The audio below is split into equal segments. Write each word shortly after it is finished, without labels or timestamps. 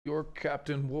Your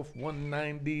Captain Wolf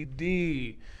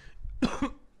 190D.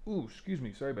 Ooh, excuse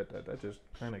me. Sorry about that. That just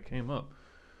kind of came up.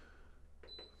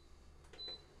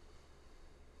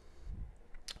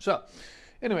 So,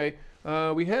 anyway,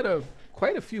 we had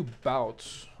quite a few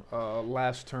bouts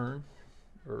last turn,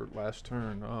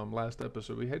 last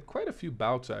episode. We had quite a few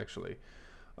bouts actually,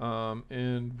 and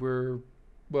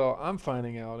I'm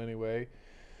finding out anyway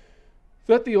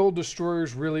that the old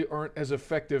destroyers really aren't as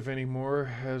effective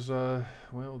anymore as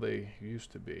they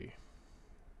used to be.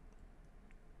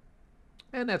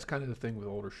 And that's kind of the thing with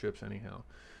older ships, anyhow.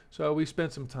 So we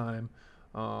spent some time.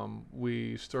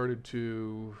 We started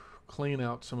to clean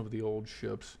out some of the old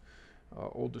ships,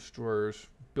 old destroyers.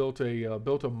 Built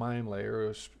a mine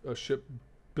layer, a ship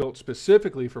built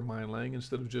specifically for mine laying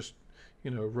instead of just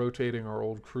rotating our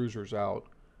old cruisers out,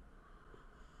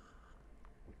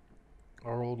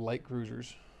 our old light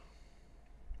cruisers.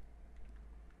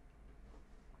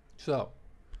 So,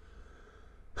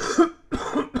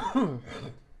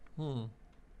 hmm,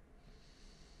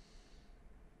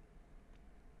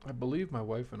 I believe my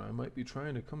wife and I might be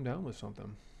trying to come down with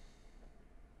something.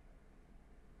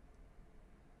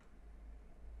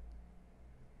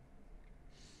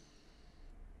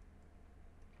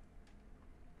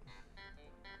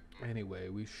 Anyway,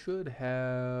 we should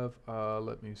have,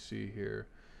 let me see here,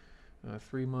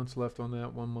 3 months left on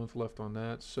that, 1 month left on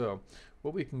that. So,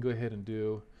 what we can go ahead and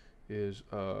do is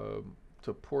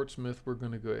to Portsmouth, we're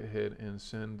going to go ahead and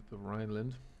send the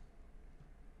Rhineland,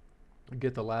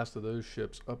 get the last of those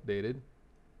ships updated.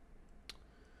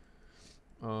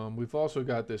 We've also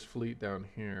got this fleet down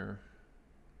here,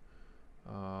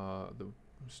 the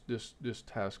this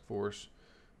task force.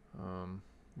 Um,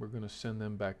 we're going to send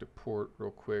them back to port real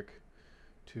quick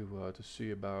to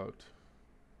see about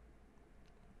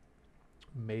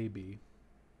maybe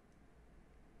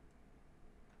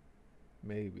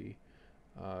maybe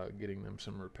getting them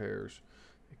some repairs.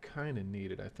 They kind of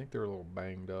need it. I think they're a little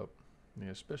banged up, yeah,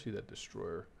 especially that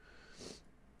destroyer.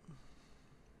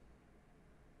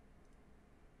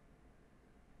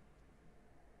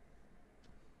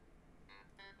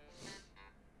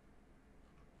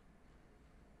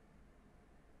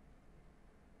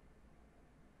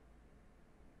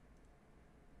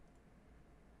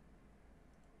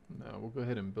 No, we'll go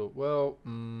ahead and build. Well,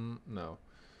 no.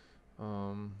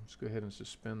 Let's go ahead and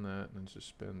suspend that and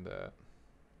suspend that.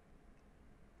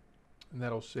 And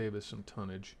that'll save us some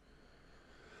tonnage.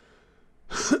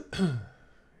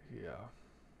 Yeah,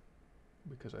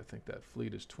 because I think that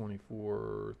fleet is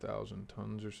 24,000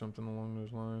 tons or something along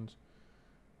those lines.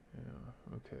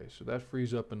 Yeah, okay, so that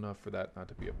frees up enough for that not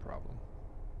to be a problem.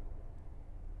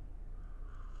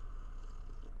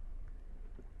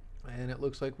 And it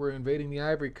looks like we're invading the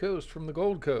Ivory Coast from the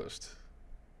Gold Coast.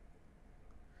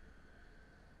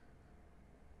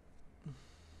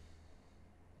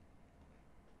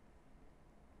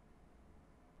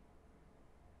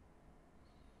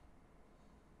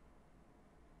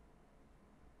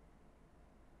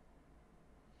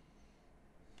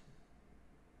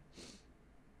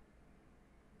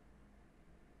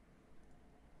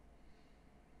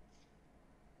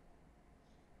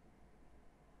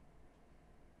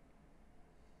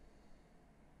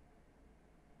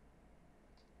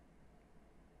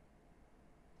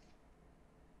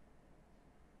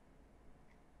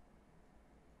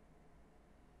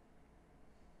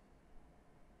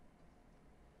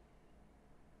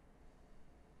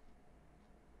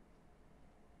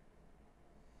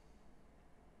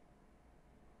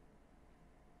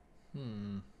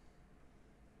 Hmm.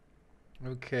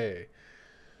 Okay.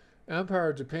 Empire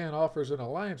of Japan offers an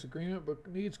alliance agreement but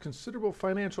needs considerable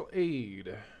financial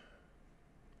aid.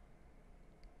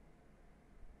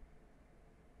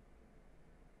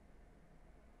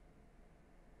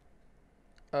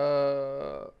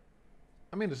 Uh,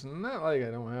 I mean, it's not like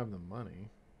I don't have the money.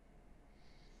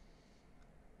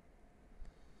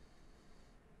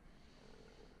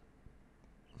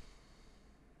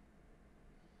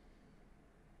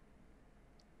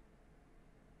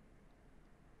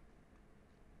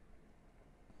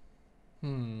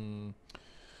 Hmm.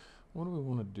 What do we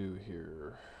want to do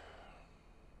here?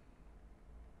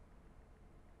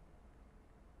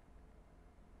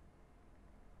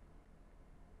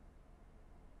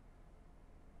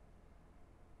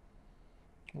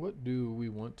 What do we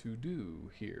want to do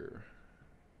here?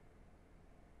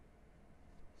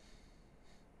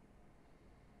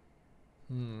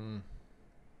 Hmm.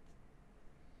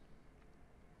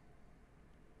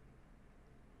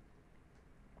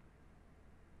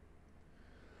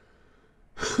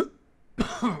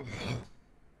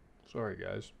 Sorry,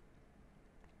 guys.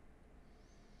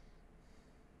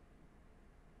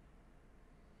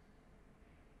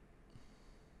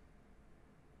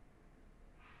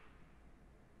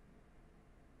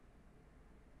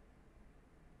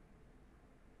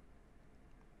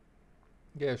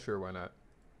 Yeah, sure, why not?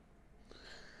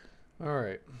 All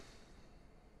right.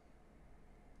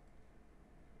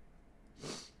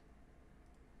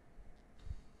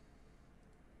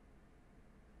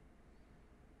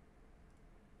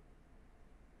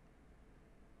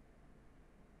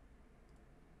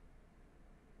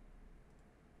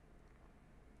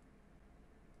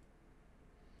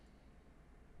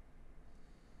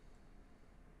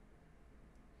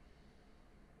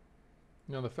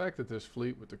 Now, the fact that this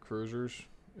fleet with the cruisers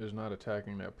is not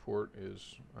attacking that port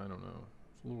is, I don't know,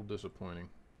 it's a little disappointing.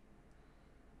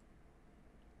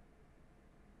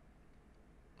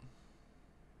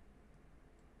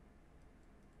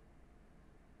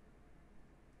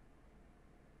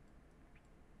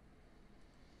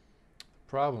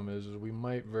 Problem is we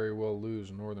might very well lose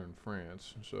northern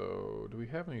France. So, do we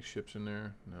have any ships in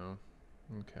there? No.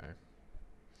 Okay.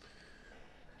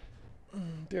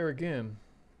 There again,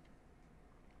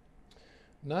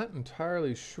 not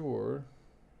entirely sure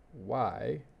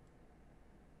why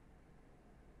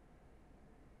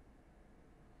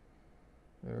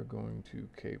they're going to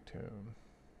Cape Town.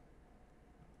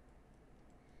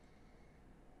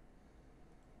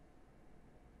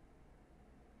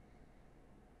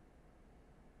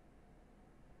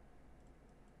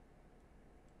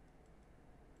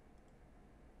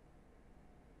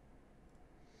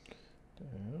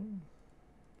 Damn.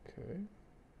 Okay.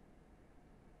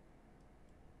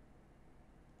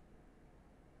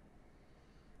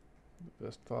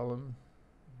 Westfalen,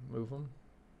 move them.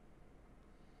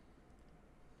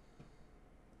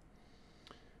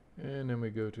 And then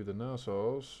we go to the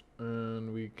Nassaus,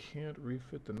 and we can't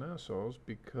refit the Nassaus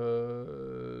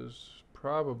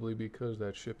probably because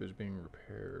that ship is being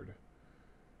repaired.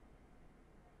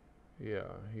 Yeah,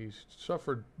 he's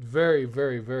suffered very,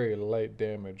 very, very light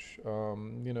damage.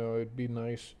 It'd be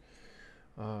nice.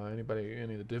 Any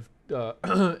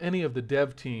of the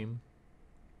dev team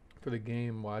for the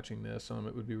game watching this,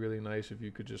 it would be really nice if you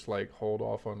could just like hold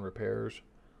off on repairs.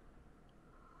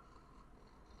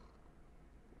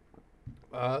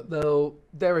 Though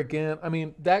there again, I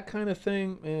mean that kind of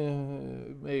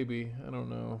thing, maybe I don't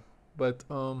know, but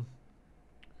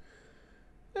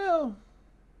yeah,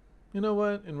 you know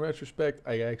what? In retrospect,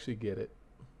 I actually get it,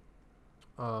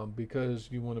 because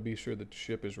you want to be sure that the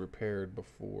ship is repaired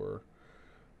before.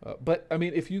 But I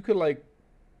mean, if you could like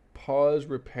pause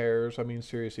repairs, I mean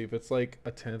seriously, if it's like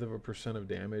a tenth of a percent of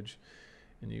damage,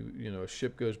 and a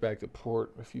ship goes back to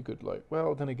port, if you could like,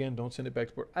 well, then again, don't send it back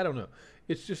to port. I don't know.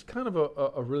 It's just kind of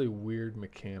a really weird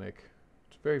mechanic.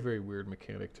 It's a very, very weird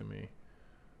mechanic to me.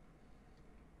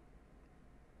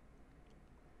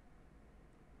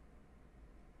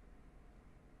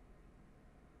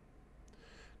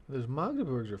 Those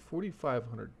Magdeburgs are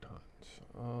 4,500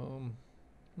 tons.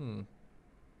 Hmm.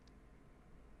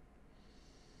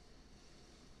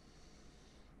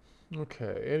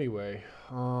 Okay. Anyway,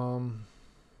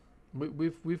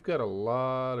 we've got a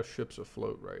lot of ships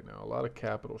afloat right now. A lot of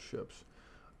capital ships.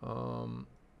 Um,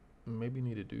 Maybe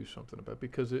need to do something about it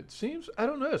because it seems, I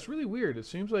don't know. It's really weird. It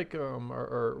seems like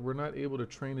we're not able to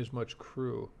train as much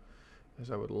crew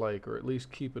as I would like, or at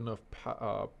least keep enough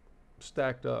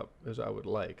stacked up as I would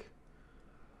like.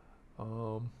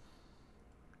 Um,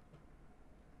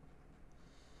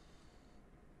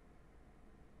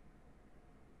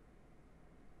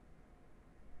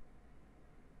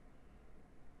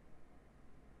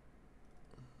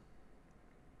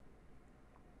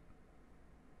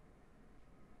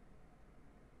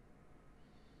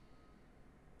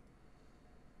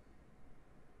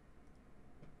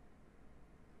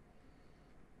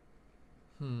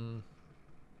 hmm.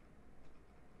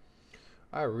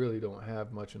 I really don't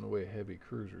have much in the way of heavy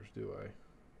cruisers, do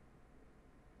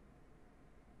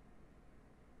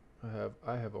I?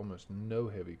 I have almost no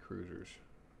heavy cruisers.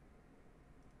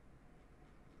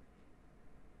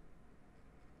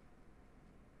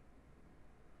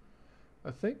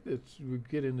 I think it's we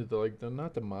get into the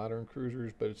not the modern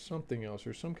cruisers, but it's something else.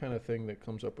 There's some kind of thing that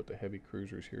comes up with the heavy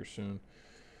cruisers here soon.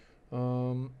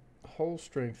 Um, Hull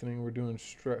strengthening. We're doing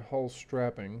hull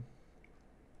strapping.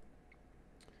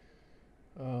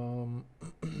 Um,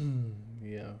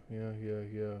 yeah, yeah, yeah,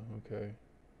 yeah. Okay.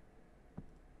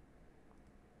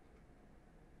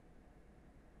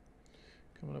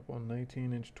 Coming up on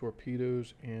 19-inch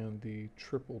torpedoes and the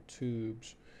triple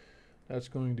tubes. That's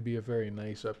going to be a very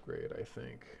nice upgrade, I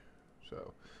think.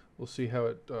 So we'll see how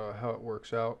it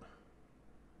works out.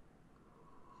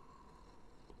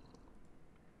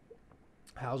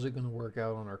 How's it going to work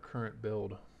out on our current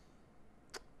build?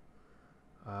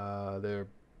 They're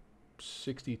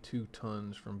 62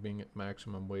 tons from being at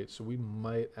maximum weight, so we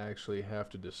might actually have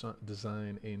to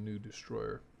design a new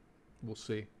destroyer. We'll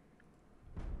see.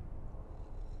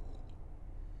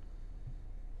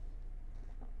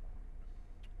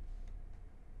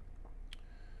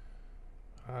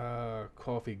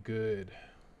 coffee good.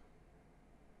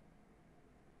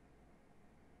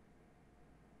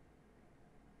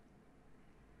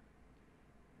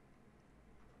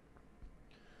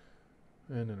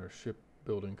 And then our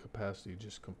shipbuilding capacity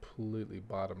just completely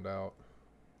bottomed out.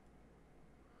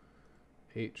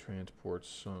 8 transports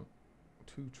sunk.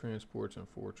 2 transports and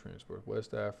 4 transports.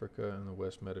 West Africa and the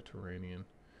West Mediterranean.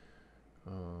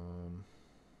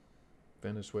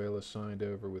 Venezuela signed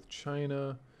over with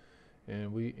China,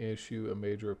 and we issue a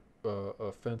major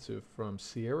offensive from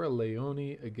Sierra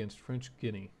Leone against French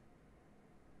Guinea.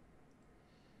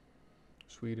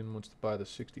 Sweden wants to buy the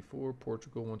 64.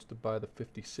 Portugal wants to buy the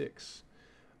 56.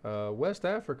 West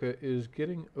Africa is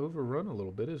getting overrun a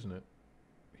little bit, isn't it?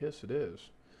 Yes, it is.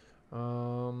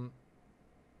 I'm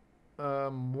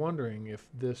wondering if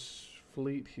this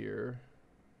fleet here,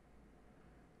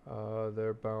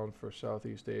 they're bound for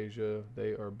Southeast Asia.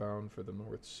 They are bound for the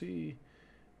North Sea.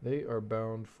 They are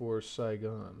bound for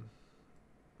Saigon.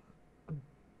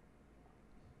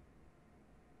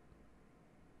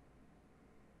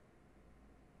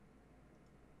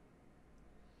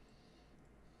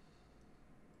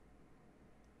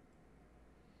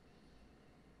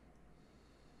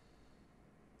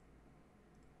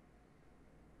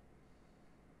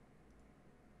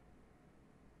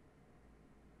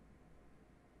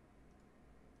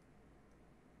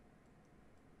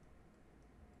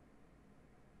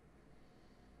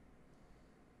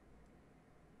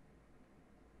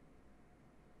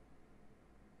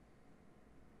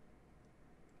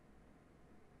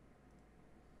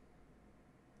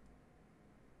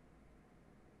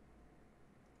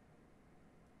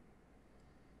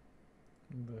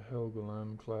 The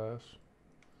Helgoland class.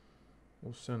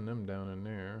 We'll send them down in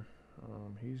there.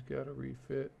 He's got a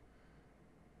refit.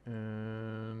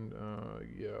 And,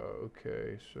 yeah,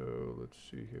 okay. So, let's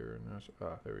see here.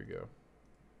 There we go.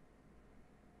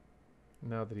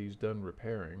 Now that he's done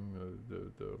repairing,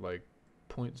 the like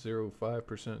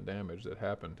 0.05% damage that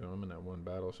happened to him in that one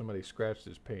battle, somebody scratched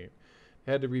his paint.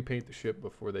 They had to repaint the ship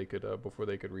before they could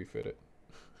refit it.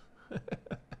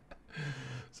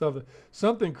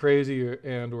 Something crazy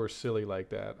or silly like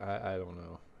that. I don't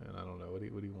know, and I don't know what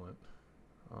do you want.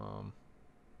 Um,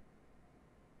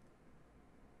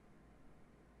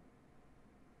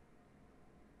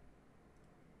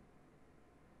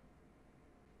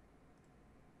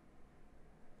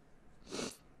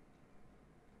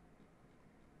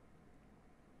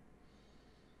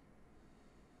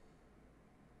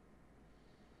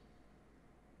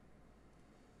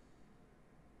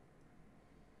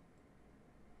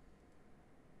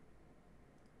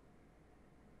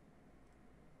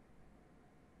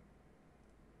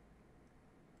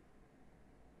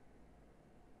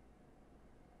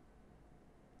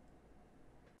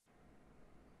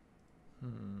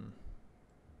 hmm.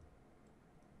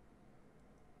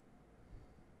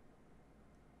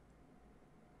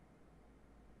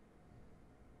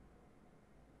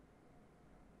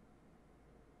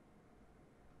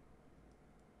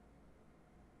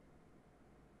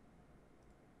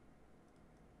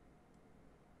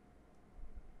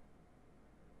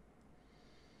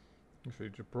 Actually,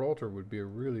 Gibraltar would be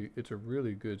it's a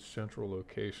really good central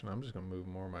location. I'm just gonna move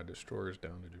more of my destroyers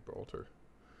down to Gibraltar.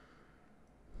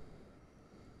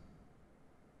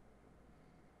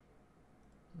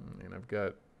 And I've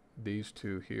got these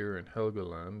 2 here in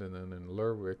Helgoland, and then in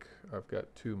Lerwick I've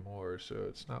got 2 more, so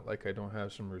it's not like I don't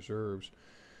have some reserves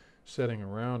setting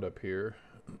around up here.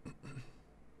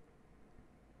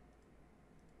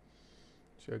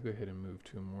 So I'll go ahead and move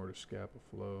 2 more to Scapa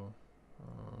Flow.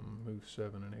 Move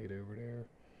 7 and 8 over there.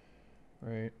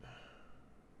 Right.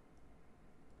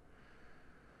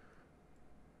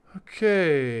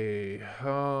 Okay.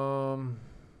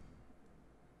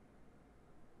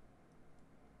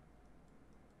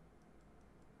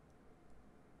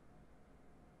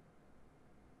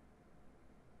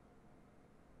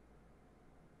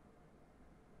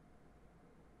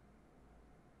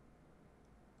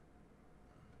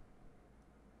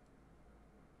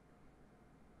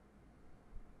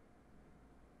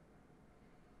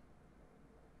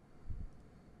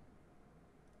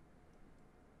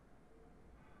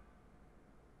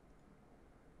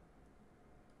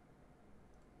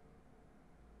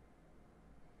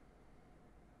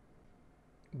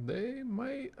 They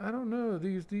might, I don't know,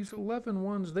 these 11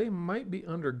 ones, they might be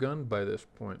undergunned by this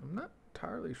point. I'm not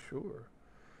entirely sure.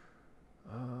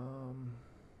 Um,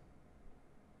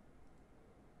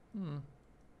 hmm.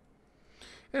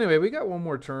 Anyway, we got one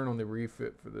more turn on the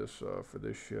refit for this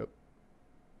ship.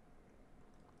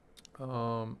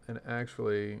 And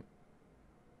actually,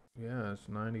 yeah, it's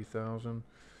 90,000.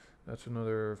 That's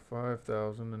another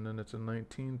 5,000, and then it's a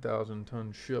 19,000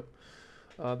 ton ship.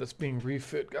 that's being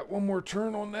refit. Got one more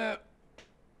turn on that.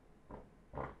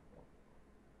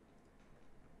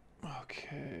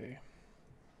 Okay.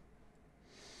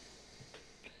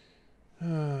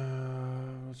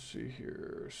 Let's see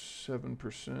here.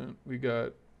 7%. We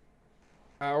got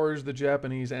ours, the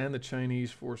Japanese, and the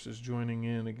Chinese forces joining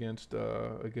in against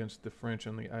the French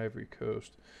on the Ivory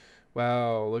Coast.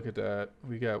 Wow, look at that.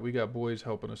 We got boys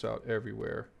helping us out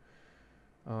everywhere.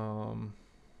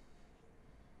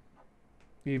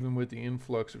 Even with the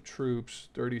influx of troops,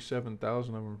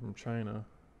 37,000 of them from China.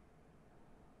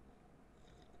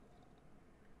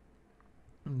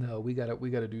 No, we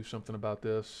gotta do something about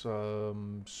this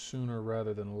sooner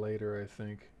rather than later. I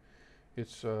think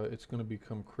it's going to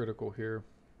become critical here.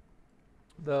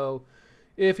 Though,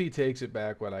 if he takes it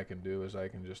back, what I can do is I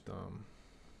can just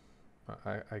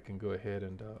I can go ahead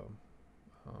and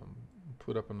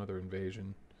put up another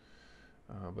invasion.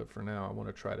 But for now, I want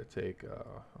to try to take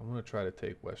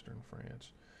Western France,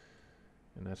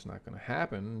 and that's not going to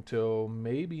happen until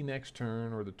maybe next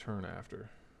turn or the turn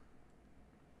after.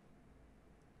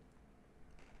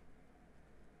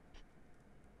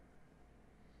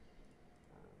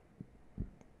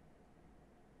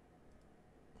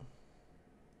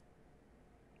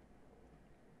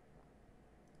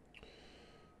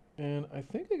 And I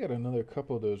think I got another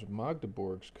couple of those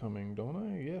Magdeburgs coming, don't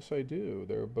I? Yes, I do.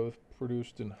 They're both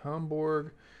produced in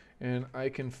Hamburg, and I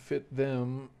can fit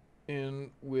them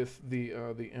in with the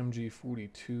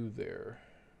MG42 there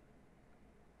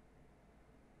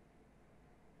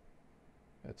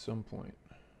at some point.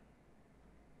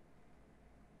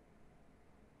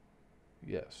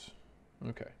 Yes.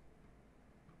 Okay.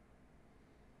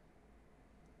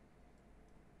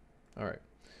 All right.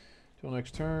 Till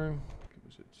next turn.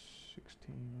 Was it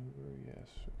 16 over? Yes.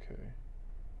 Okay.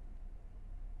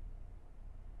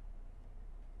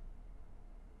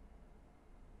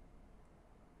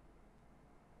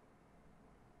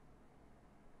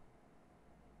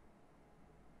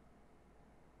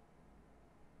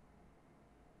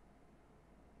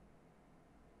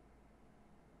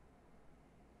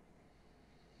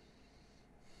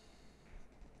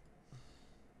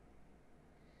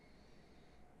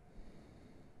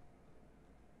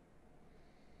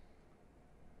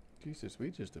 Jesus, we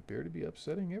just appear to be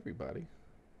upsetting everybody.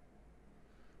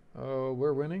 Oh,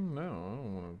 we're winning? No, I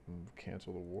don't want to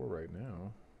cancel the war right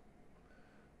now.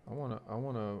 I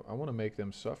want to make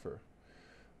them suffer.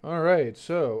 All right,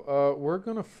 so we're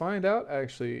gonna find out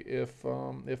actually if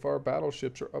our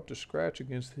battleships are up to scratch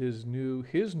against his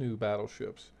new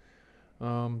battleships.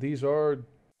 These are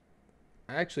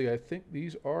actually, I think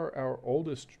these are our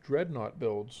oldest dreadnought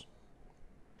builds.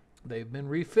 They've been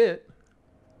refit.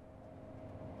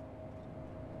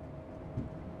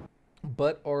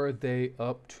 But are they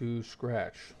up to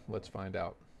scratch? Let's find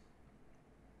out.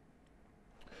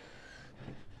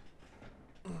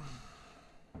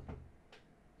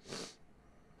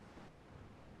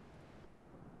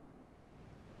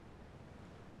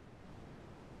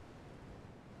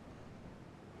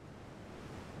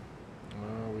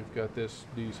 We've got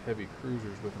these heavy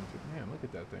cruisers with them too. Man, look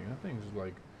at that thing. That thing's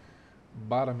like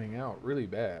bottoming out really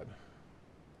bad.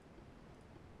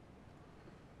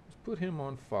 Let's put him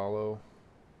on follow.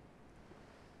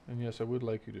 And yes, I would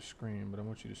like you to screen, but I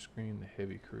want you to screen the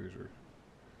heavy cruiser.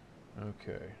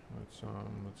 Okay, let's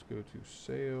go to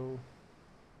sail.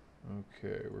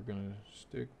 Okay, we're gonna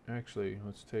stick. Actually,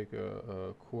 let's take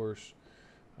a course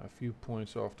a few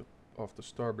points off the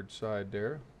starboard side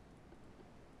there.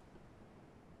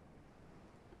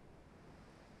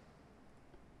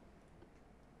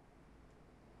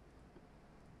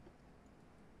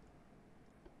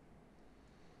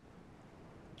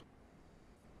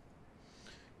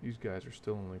 These guys are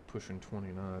still only pushing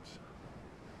 20 knots.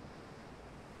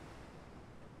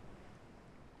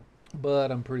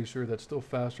 But I'm pretty sure that's still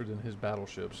faster than his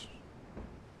battleships.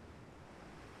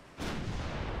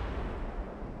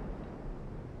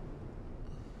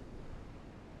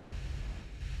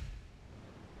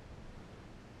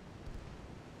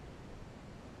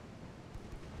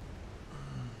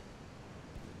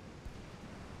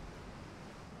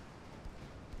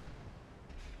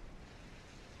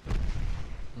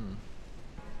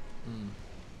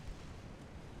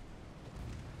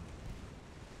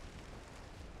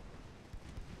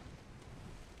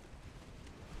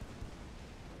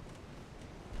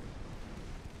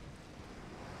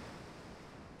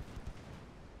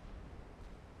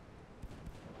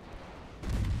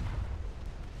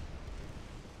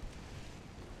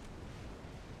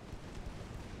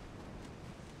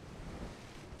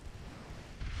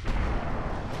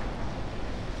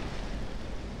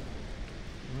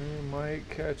 might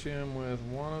catch him with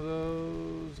one of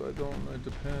those. I don't, it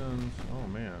depends. Oh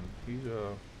man, he's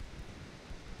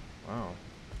wow.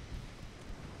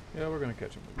 Yeah, we're gonna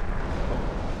catch him.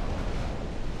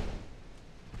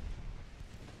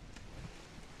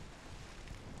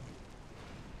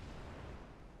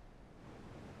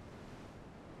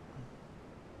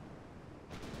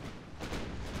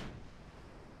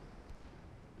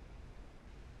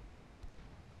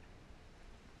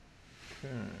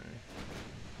 Okay.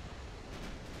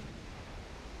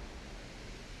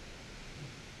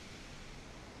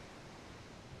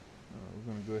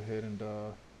 We're going to go ahead and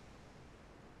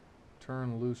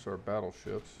turn loose our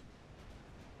battleships.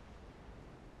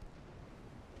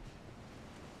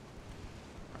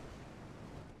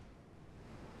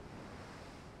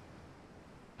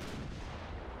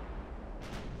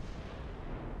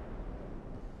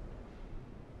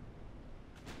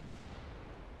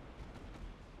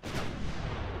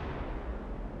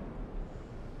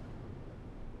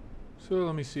 So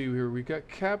let me see here. We got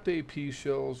capped AP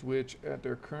shells, which at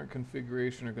their current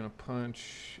configuration are going to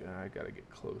punch. I got to get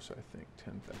close, I think.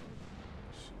 10,000.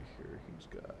 Let's see here.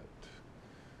 He's got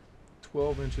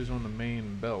 12 inches on the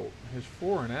main belt. His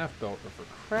fore and aft belt are for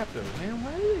crap though. Man,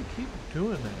 why do they keep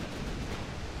doing that?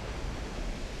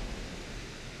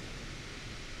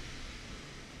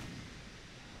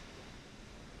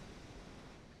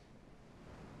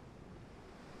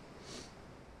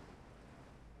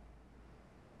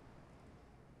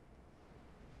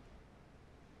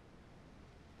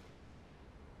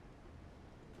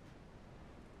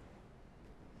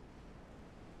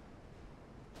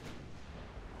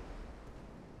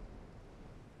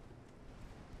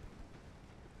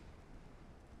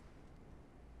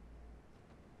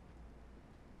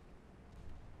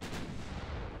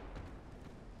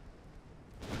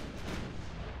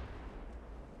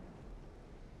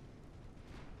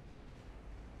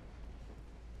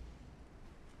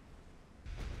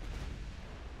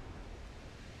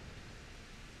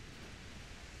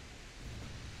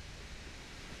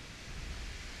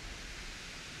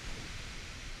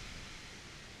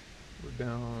 We're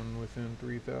down within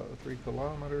 3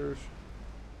 kilometers.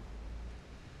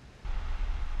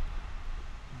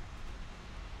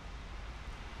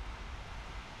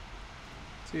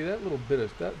 See, that little bit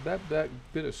of that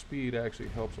bit of speed actually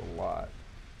helps a lot.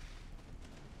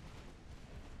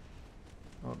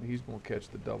 Oh, he's gonna catch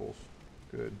the doubles.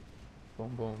 Good.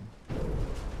 Boom, boom.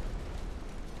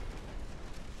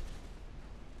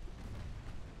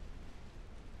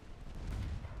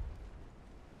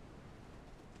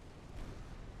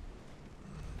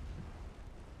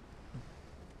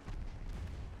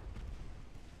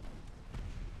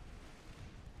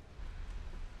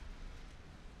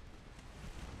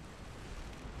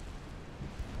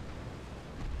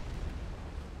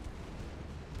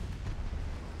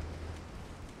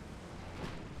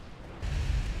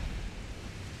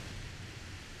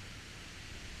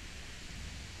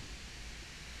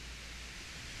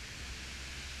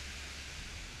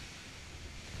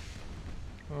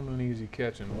 I'm an easy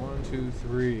catching. 1, 2,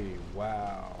 3.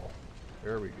 Wow.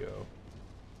 There we go.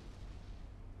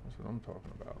 That's what I'm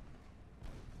talking about.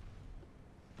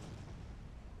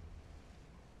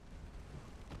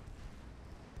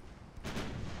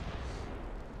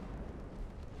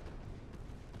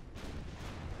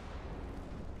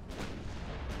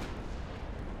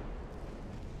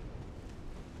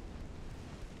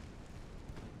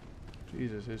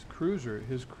 Jesus, his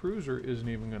cruiser isn't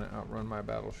even going to outrun my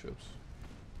battleships.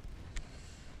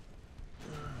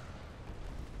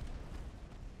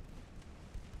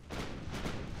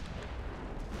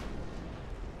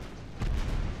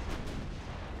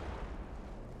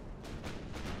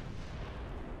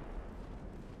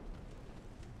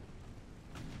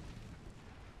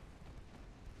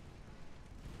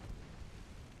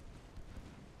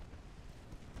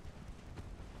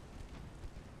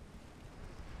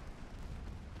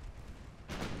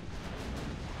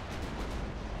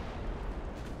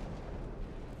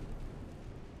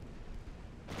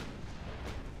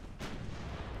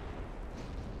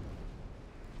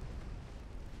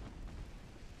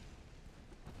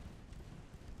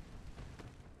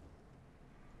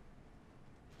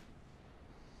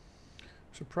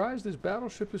 Surprised this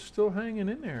battleship is still hanging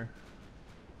in there.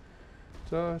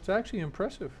 So it's actually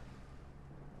impressive.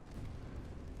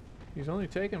 He's only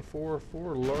taken four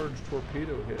large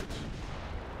torpedo hits.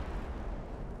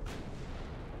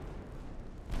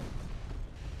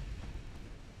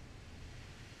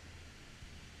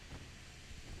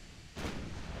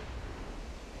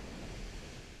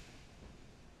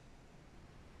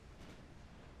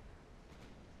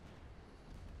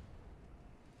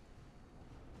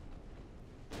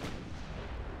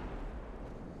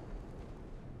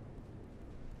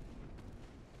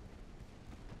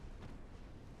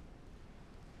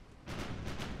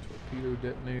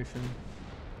 detonation.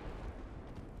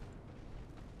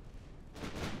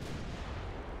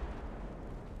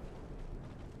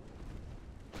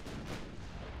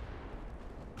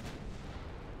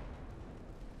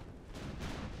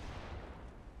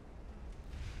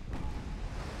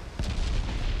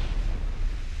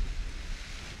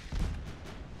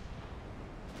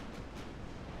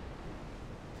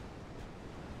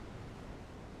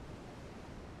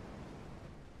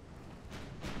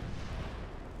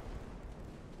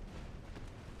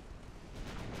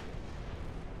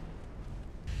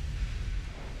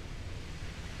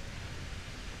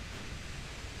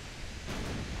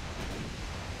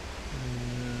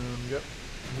 Yep,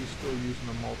 he's still using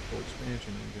a multiple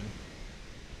expansion engine.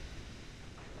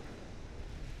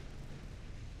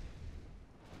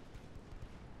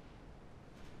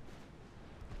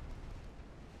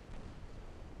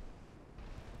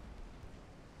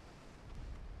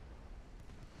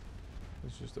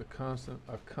 It's just a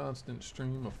constant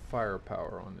stream of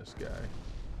firepower on this guy.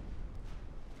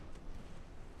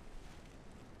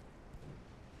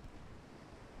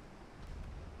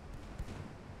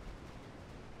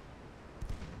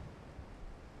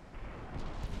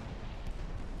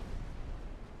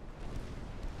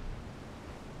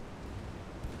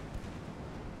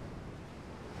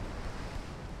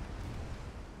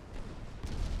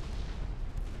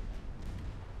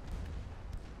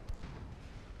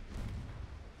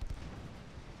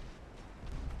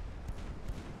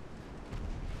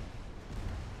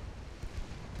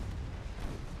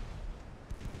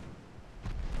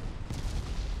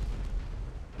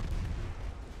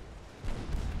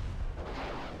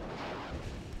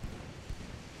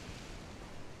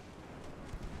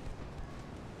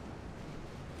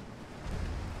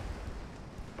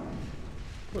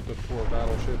 Put the poor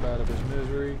battleship out of his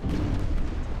misery.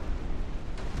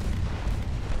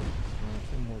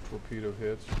 2 more torpedo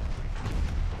hits.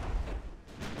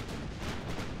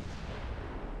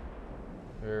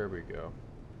 There we go.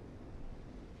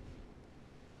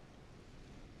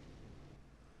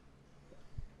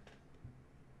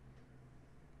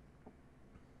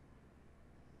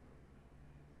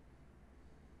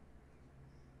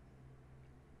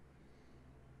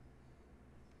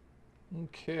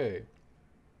 Okay.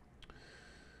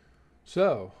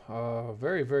 So,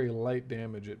 very, very light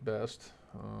damage at best.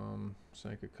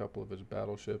 Sank a couple of his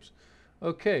battleships.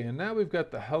 Okay, and now we've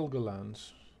got the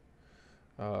Helgolands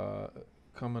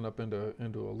coming up into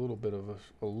a little bit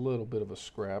of a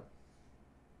scrap.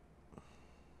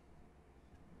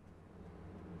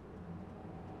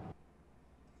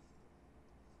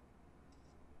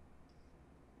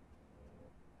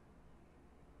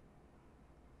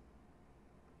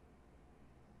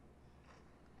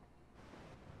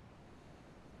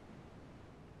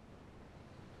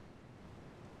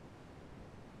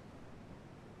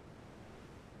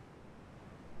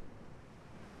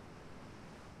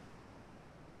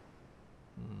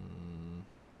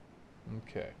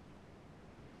 Okay.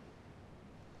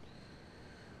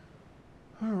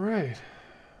 All right.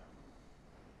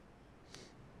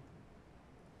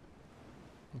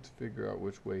 Let's figure out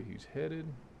which way he's headed.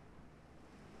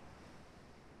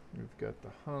 We've got the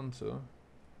Hansa.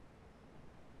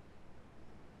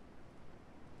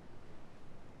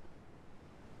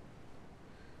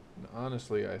 And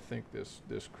honestly, I think this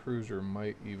cruiser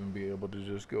might even be able to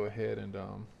just go ahead and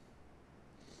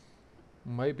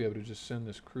might be able to just send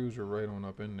this cruiser right on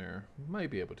up in there.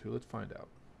 Might be able to. Let's find out.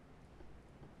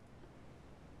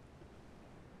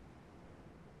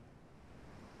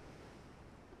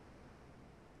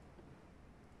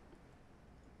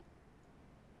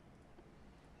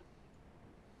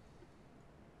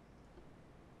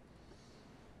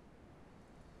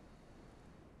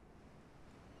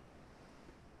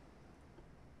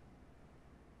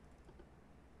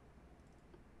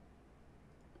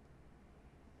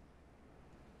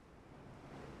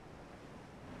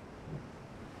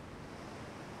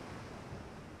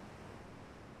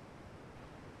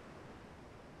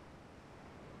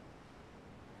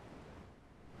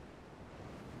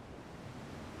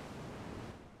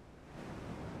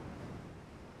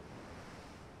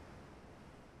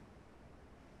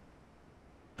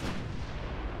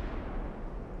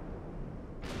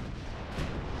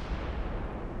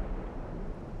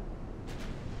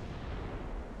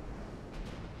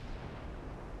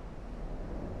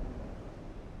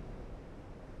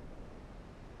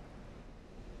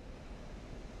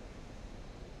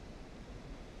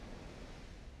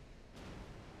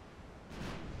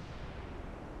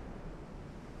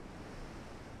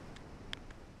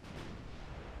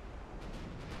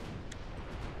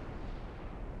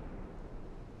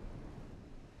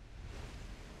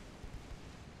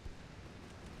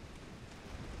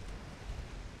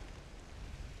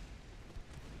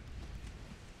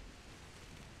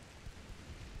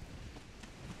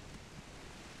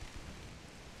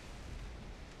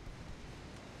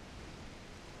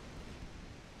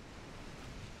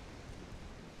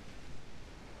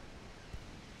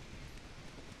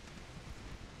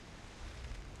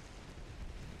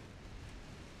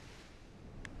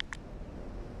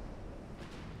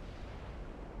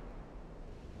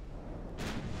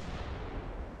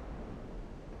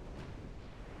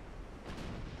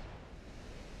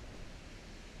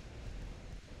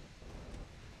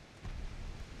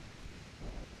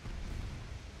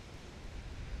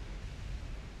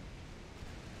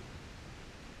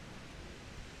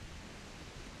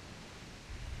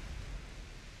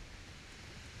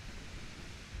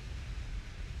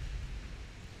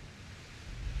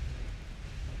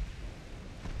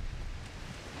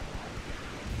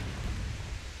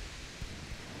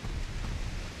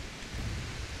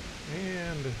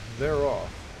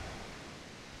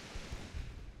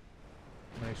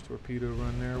 torpedo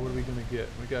run there. What are we going to get?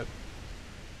 We got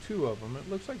 2 of them. It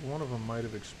looks like one of them might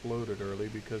have exploded early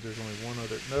because there's only one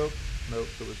other. Nope, nope.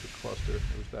 It was the cluster.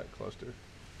 It was that cluster.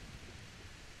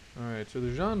 All right. So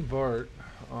the Jean Bart,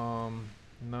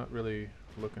 not really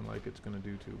looking like it's going to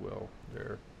do too well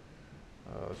there.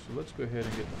 So let's go ahead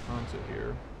and get the Hansa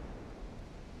here.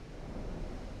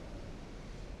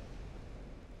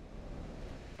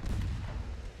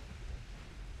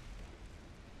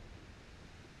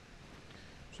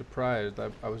 Surprised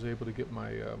I was able to get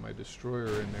my my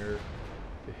destroyer in there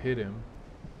to hit him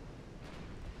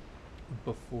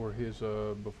before his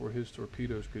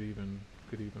torpedoes could even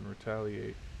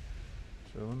retaliate.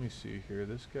 So let me see here.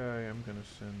 This guy, I'm gonna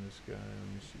send this guy.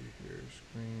 Let me see here.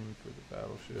 Screen for the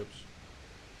battleships.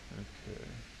 Okay.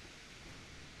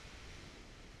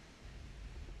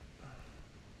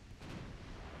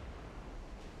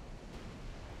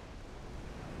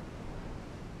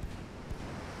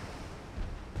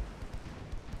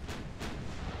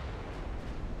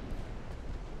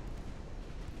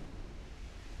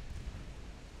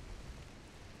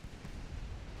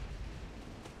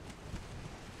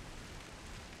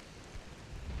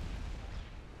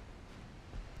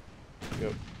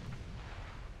 Yep.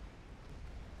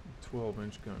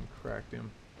 12-inch gun cracked him.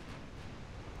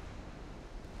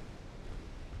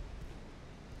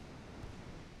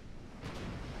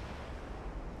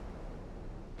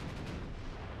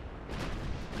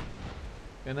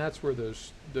 And that's where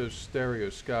those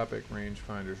stereoscopic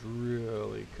rangefinders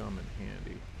really come in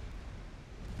handy.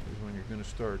 Is when you're going to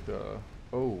start.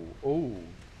 Oh,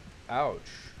 ouch!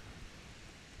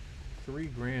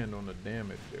 $3,000 on the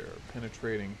damage there.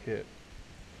 Penetrating hit.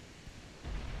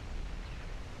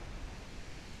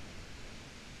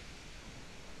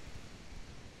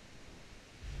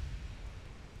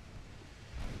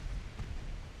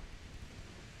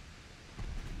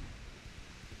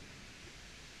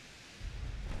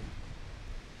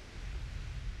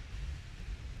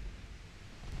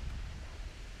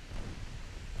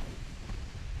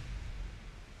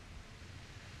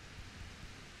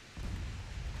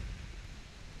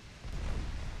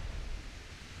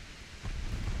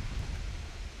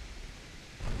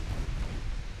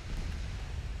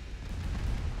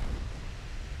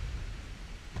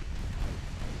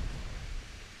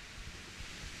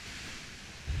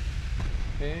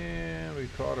 And we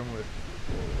caught him with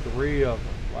 3 of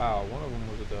them. Wow, one of them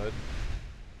was a dud.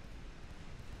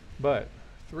 But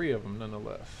 3 of them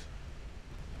nonetheless.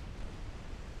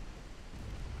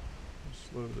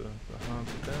 Slow the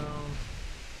Hansa down.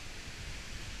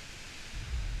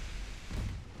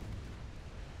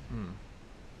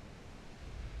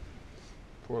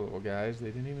 Poor little guys,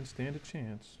 they didn't even stand a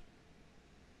chance.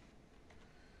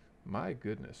 My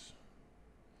goodness.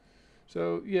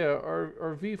 So yeah,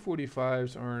 our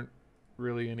V-45s aren't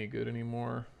really any good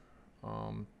anymore,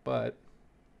 but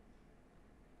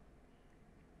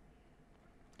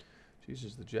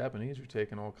Jesus, the Japanese are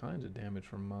taking all kinds of damage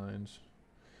from mines.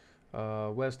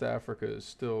 West Africa is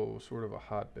still sort of a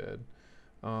hotbed.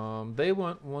 They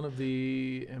want one of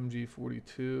the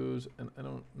MG-42s, and I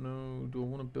don't know, do I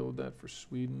want to build that for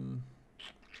Sweden?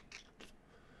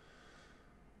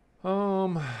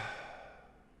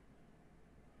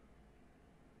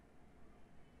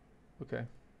 Okay.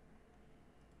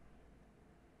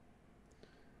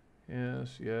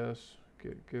 Yes, yes.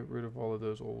 Get rid of all of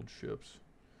those old ships.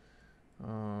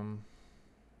 The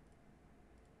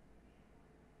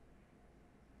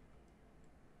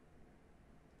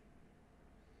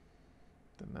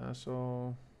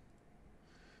Nassau.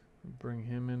 Bring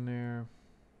him in there.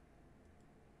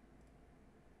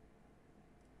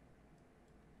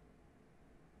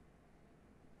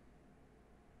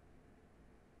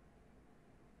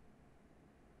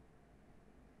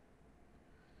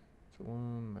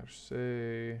 Toulon,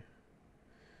 Marseille.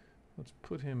 Let's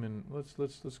put him in. Let's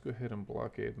go ahead and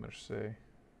blockade Marseille.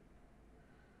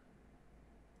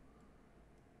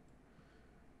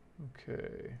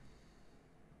 Okay.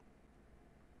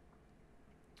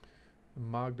 The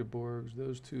Magdeburgs,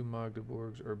 those 2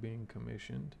 Magdeburgs are being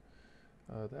commissioned.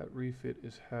 That refit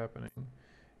is happening,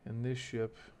 and this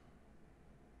ship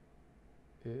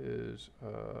is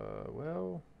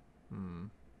well,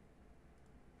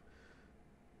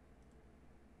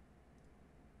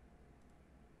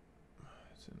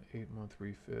 it's an 8-month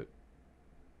refit.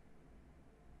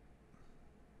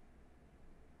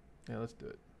 Yeah, let's do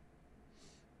it.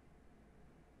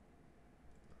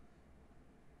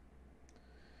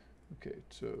 Okay,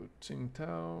 so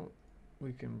Tsingtao,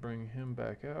 we can bring him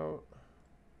back out.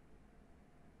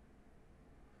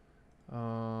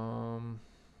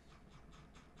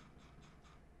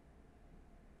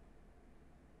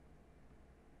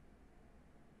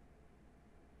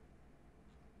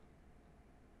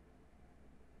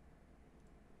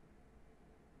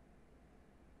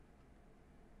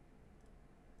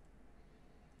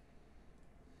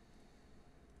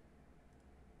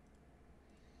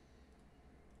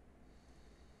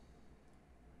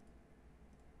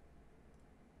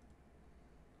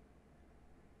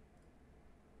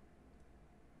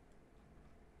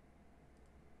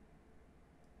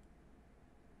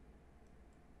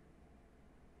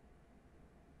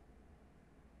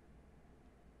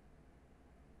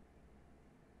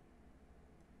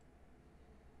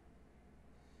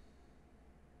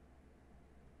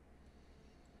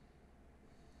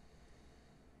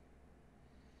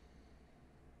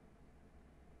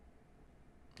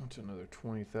 That's another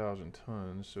 20,000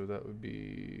 tons, so that would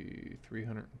be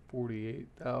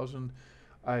 348,000.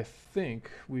 I think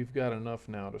we've got enough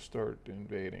now to start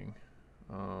invading.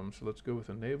 So let's go with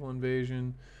a naval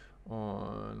invasion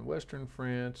on Western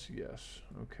France. Yes,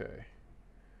 okay.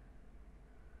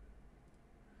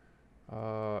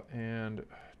 And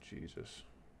Jesus.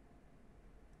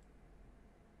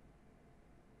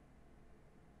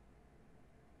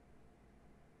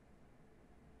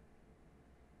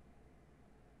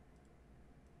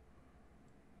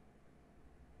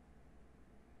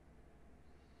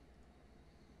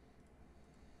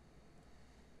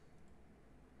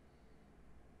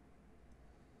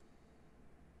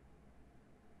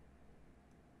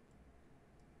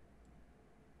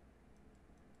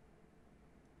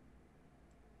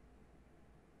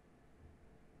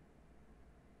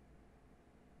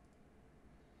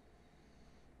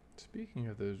 Speaking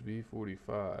of those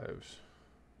V-45s,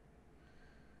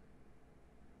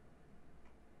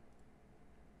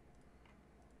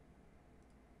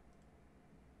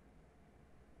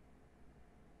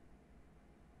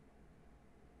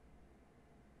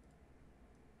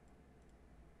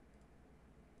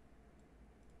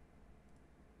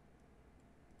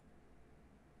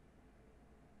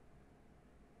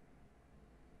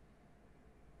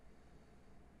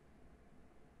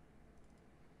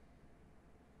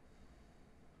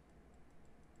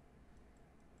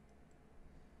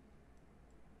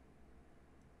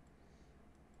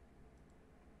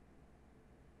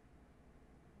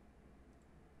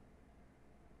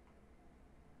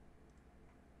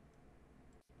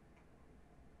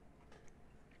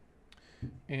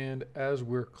 and as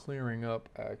we're clearing up,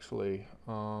 actually,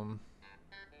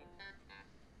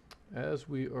 as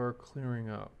we are clearing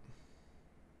up,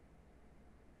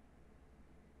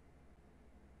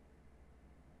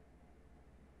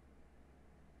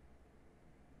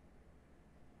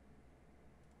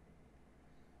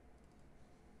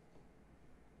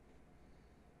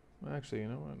 actually, you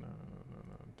know what? No.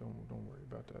 Don't worry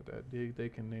about that. They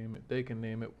can name it. They can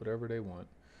name it whatever they want.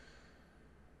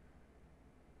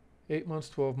 8 months,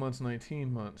 12 months,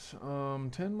 19 months.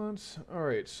 10 months?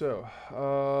 Alright, so,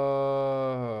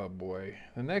 boy.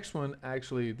 The next one,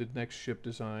 actually, the next ship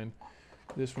design,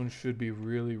 this one should be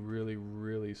really, really,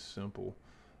 really simple.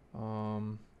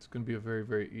 It's going to be a very,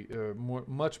 very,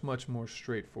 much more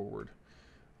straightforward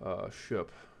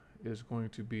ship. Is going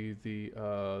to be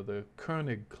the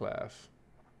Koenig class.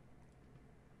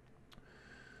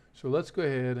 So let's go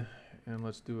ahead and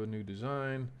let's do a new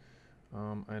design.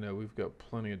 I know we've got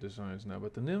plenty of designs now,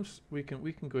 but the nymphs, we can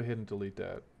go ahead and delete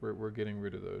that. We're getting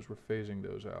rid of those. We're phasing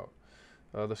those out.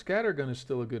 The scattergun is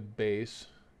still a good base.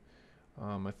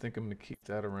 I think I'm going to keep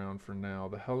that around for now.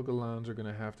 The Helgelans are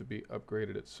going to have to be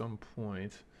upgraded at some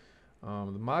point. The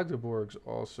Magdeburg's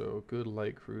also a good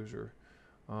light cruiser.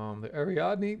 The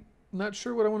Ariadne, not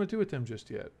sure what I want to do with them just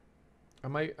yet. I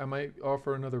might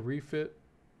offer another refit.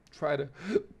 Try to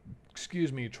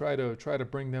excuse me, try to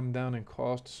bring them down in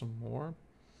cost some more.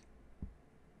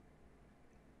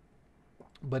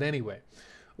 But anyway,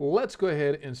 let's go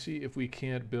ahead and see if we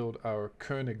can't build our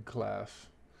Koenig class,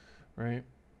 right?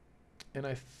 And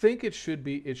I think it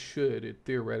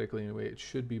theoretically anyway, it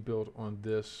should be built on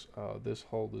this this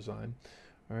hull design.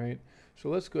 All right, so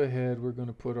let's go ahead. We're going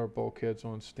to put our bulkheads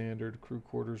on standard, crew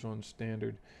quarters on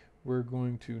standard. We're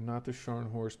going to, not the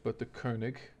Scharnhorst, but the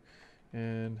Koenig.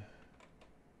 And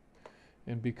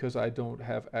because I don't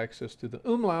have access to the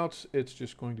umlauts, it's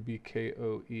just going to be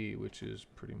KOE, which is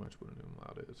pretty much what an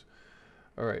umlaut is.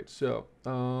 All right, so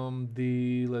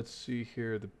let's see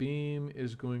here. The beam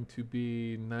is going to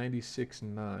be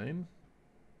 96.9.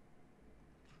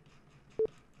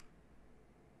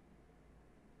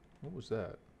 What was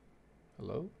that?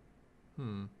 Hello?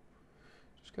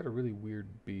 Just got a really weird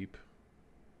beep.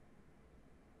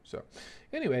 So,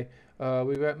 anyway,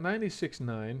 we've got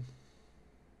 96.9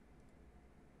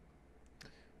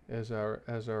 as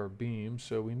our beam.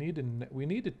 So we need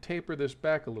to taper this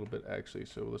back a little bit actually.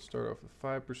 So let's start off with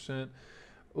 5%.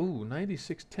 Ooh,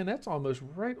 96.10. That's almost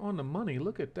right on the money.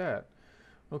 Look at that.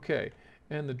 Okay,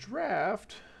 and the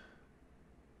draft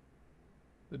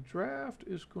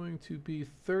is going to be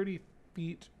 30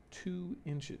 feet 2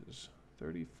 inches.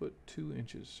 30 foot 2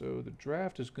 inches. So the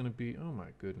draft is going to be, oh my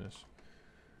goodness.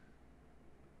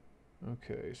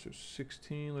 Okay, so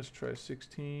 16. Let's try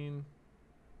 16.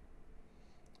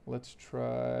 Let's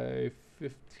try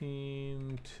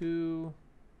 15 to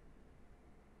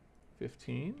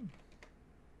 15.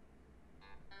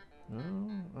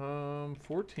 No,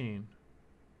 14.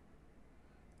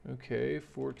 Okay,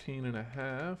 14 and a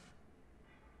half.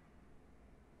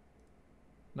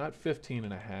 Not 15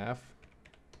 and a half.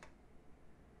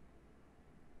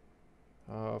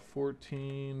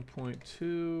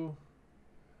 14.2,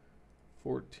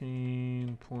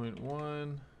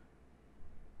 14.1.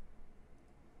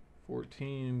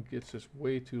 14 gets us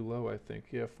way too low, I think.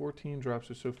 Yeah, 14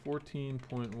 drops us, so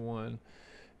 14.1.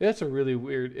 It's a really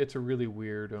weird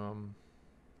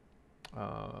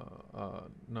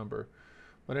number.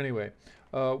 But anyway,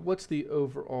 what's the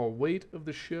overall weight of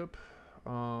the ship?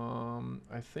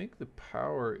 I think the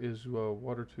power is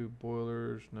water tube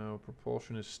boilers. No,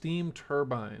 propulsion is steam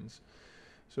turbines.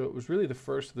 So it was really the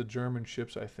first of the German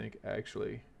ships, I think,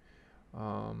 actually.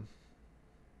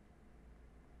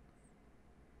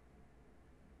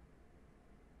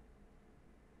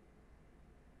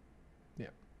 Yeah,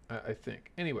 I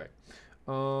think. Anyway,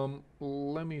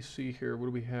 let me see here. What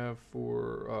do we have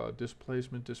for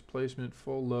displacement? Displacement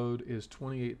full load is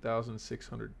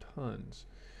 28,600 tons.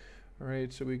 All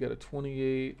right, so we got a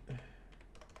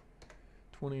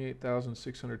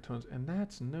 28,600 tons, and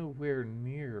that's nowhere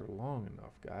near long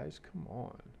enough, guys. Come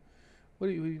on. What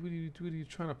are you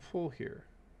trying to pull here?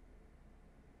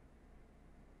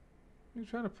 What are you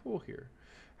trying to pull here?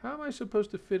 How am I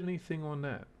supposed to fit anything on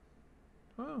that?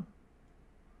 Oh.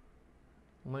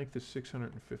 Length is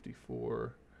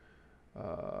 654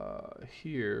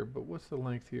 here, but what's the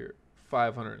length here?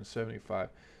 575.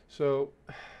 So,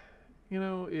 you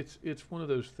know, it's one of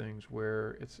those things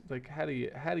where it's like, how do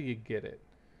you get it?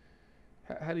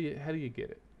 How do you get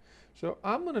it? So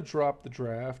I'm going to drop the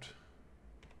draft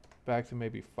back to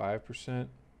maybe 5%. And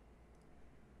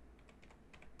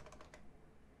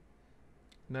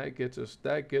that gets us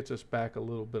back a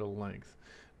little bit of length.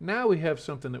 Now we have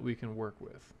something that we can work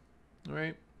with. All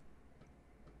right.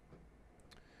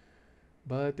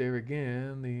 But there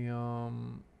again, the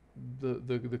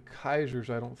Kaisers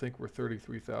I don't think were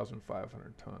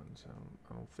 33,500 tons. I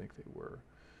don't think they were.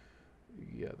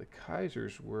 Yeah, the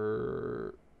Kaisers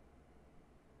were.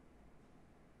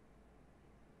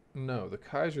 No, the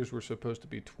Kaisers were supposed to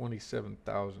be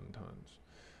 27,000 tons.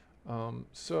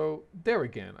 So there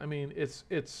again, I mean, it's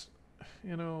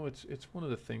you know, it's one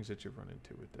of the things that you run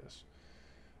into with this.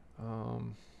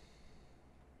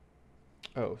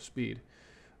 Oh, speed.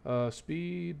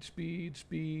 Speed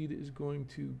is going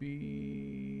to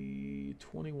be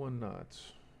 21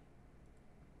 knots.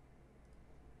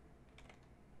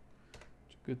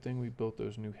 It's a good thing we built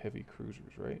those new heavy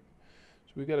cruisers, right?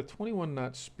 So we got a 21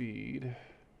 knot speed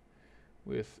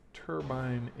with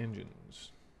turbine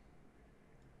engines.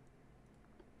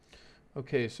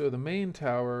 Okay, so the main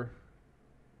tower,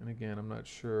 and again, I'm not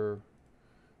sure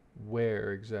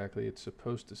where exactly it's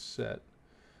supposed to set.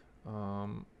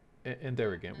 And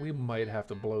there again, we might have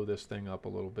to blow this thing up a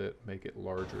little bit, make it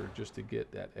larger, just to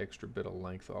get that extra bit of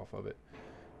length off of it.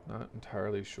 Not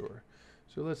entirely sure.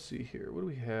 So let's see here. What do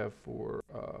we have for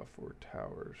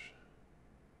towers?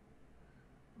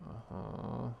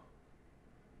 Let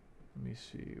me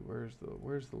see. Where's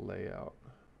the layout?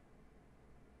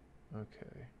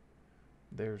 Okay,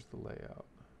 there's the layout.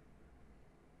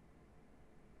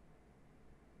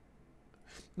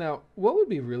 Now, what would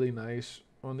be really nice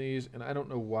on these, and I don't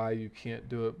know why you can't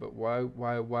do it, but why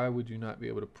would you not be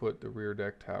able to put the rear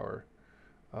deck tower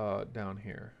down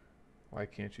here? Why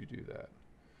can't you do that?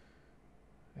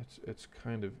 It's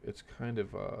kind of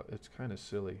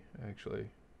silly,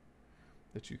 actually,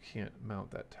 that you can't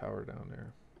mount that tower down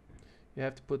there. You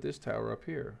have to put this tower up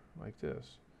here like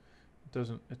this.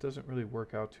 It doesn't really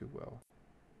work out too well,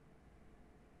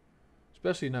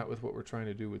 especially not with what we're trying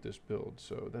to do with this build.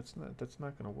 So that's not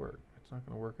going to work. It's not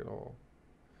going to work at all.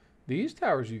 These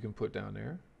towers you can put down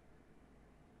there.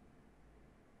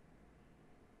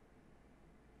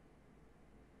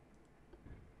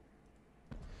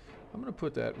 I'm going to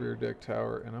put that rear deck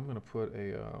tower, and I'm going to put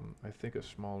a, I think a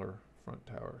smaller front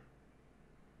tower.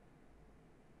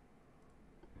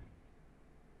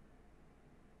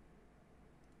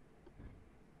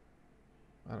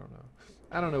 I don't know.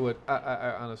 I don't know what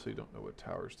I honestly don't know what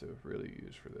towers to really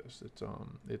use for this.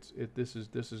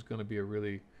 This is going to be a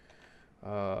really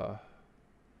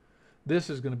this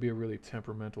is going to be a really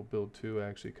temperamental build too,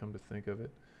 actually, come to think of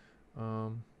it.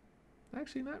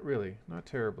 Actually, not really. Not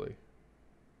terribly.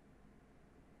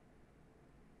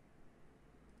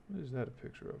 What is that a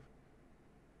picture of?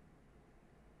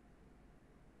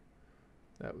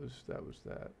 That was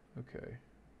that. Okay.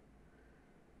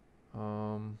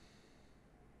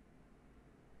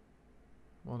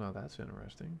 Well, now that's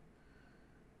interesting.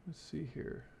 Let's see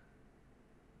here.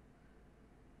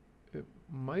 It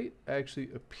might actually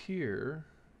appear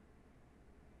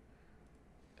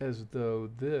as though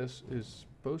this is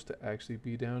supposed to actually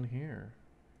be down here.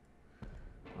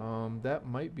 That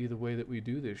might be the way that we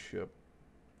do this ship,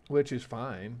 which is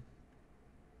fine.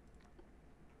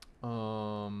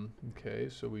 Okay,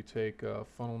 so we take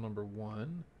funnel number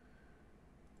 1,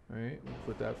 right? We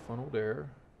put that funnel there.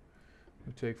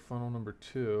 We take funnel number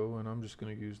 2, and I'm just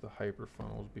going to use the hyper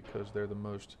funnels because they're the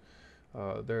most,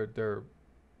 they're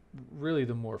really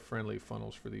the more friendly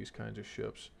funnels for these kinds of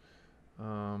ships.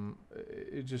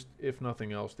 It just, if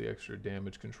nothing else, the extra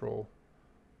damage control.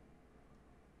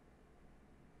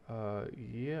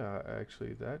 Yeah,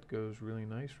 actually, that goes really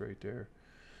nice right there.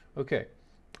 Okay,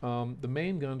 the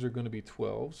main guns are going to be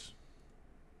 12s.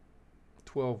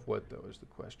 12 what though is the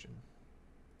question.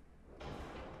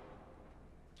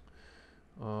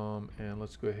 And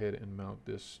let's go ahead and mount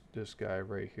this guy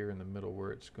right here in the middle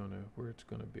where it's gonna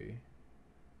be.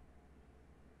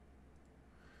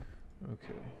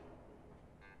 Okay.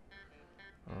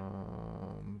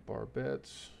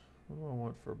 Barbettes. What do I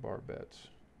want for barbettes?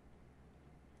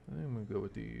 I think I'm gonna go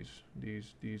with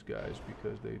these guys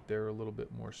because they're a little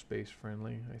bit more space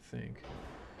friendly, I think.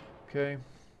 Okay.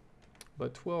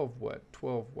 But 12 what?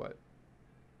 12 what?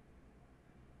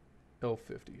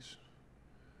 L50s.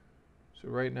 So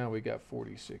right now we got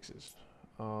 46s.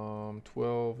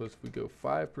 12, if we go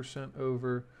 5%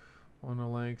 over on the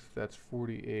length, that's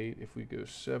 48. If we go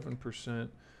 7%,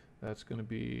 that's going to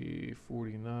be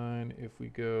 49. If we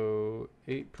go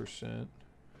 8%,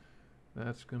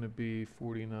 that's going to be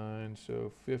 49.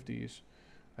 So 50s,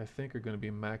 I think, are going to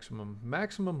be maximum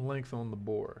length on the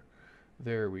bore.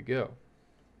 There we go.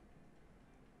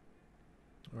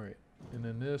 All right, and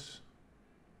then this.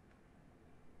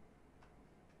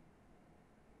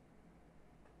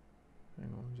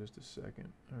 Hang on just a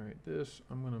second. All right, this,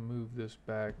 I'm going to move this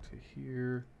back to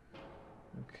here.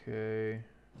 Okay.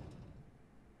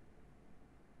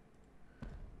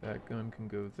 That gun can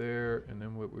go there, and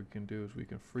then what we can do is we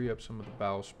can free up some of the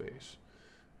bow space.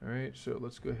 All right, so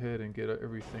let's go ahead and get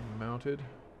everything mounted.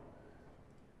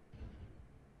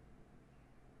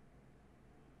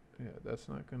 Yeah, that's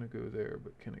not going to go there,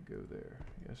 but can it go there?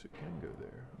 Yes, it can go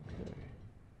there. Okay.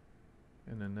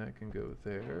 And then that can go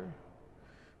there.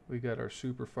 We got our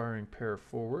super firing pair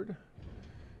forward,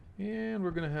 and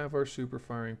we're going to have our super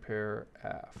firing pair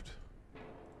aft.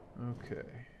 Okay.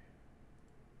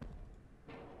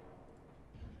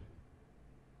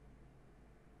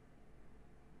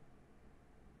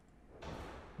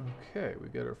 Okay, we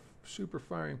got our super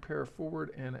firing pair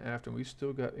forward and aft, and we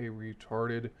still got a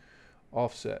retarded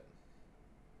offset.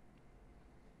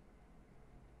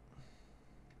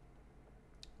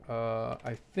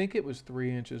 I think it was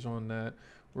 3 inches on that.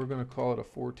 We're going to call it a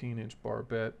 14-inch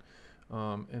barbette,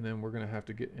 and then we're going to have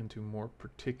to get into more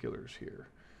particulars here.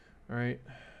 All right,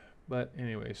 but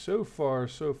anyway, so far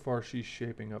she's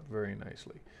shaping up very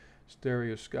nicely.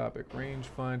 Stereoscopic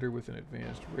rangefinder with an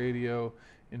advanced radio,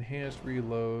 enhanced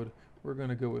reload. We're going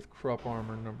to go with Krupp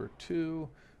armor number 2.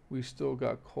 We still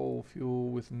got coal fuel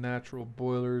with natural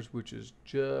boilers, which is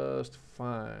just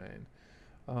fine.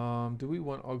 Do we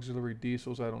want auxiliary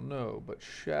diesels? I don't know, but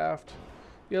shaft.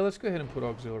 Yeah, let's go ahead and put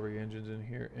auxiliary engines in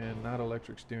here, and not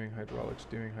electric steering, hydraulic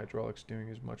steering. Hydraulic steering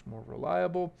is much more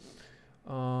reliable.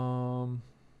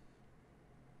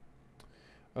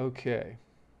 Okay.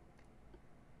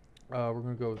 We're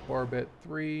going to go with barbette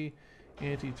 3,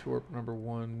 anti-torp number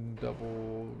 1,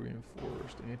 double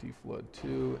reinforced, anti-flood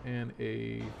 2, and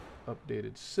a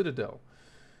updated citadel.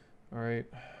 All right.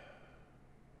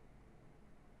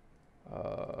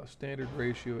 Standard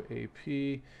ratio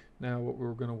AP. Now what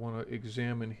we're going to want to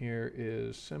examine here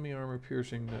is semi-armor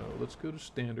piercing. No, let's go to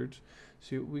standards.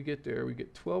 See what we get there. We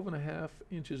get 12.5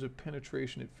 inches of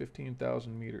penetration at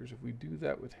 15,000 meters. If we do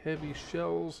that with heavy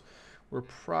shells, we're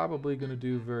probably going to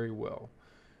do very well.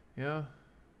 Yeah.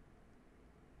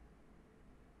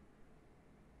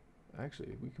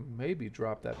 Actually, we can maybe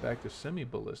drop that back to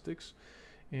semi-ballistics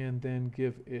and then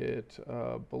give it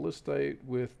ballistite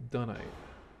with dunite.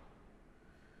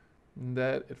 And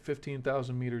that at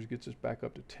 15,000 meters gets us back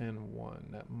up to 10.1.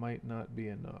 That might not be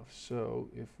enough. So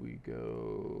if we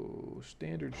go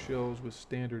standard shells with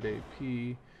standard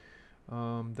AP,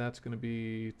 that's going to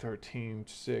be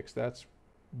 13.6. That's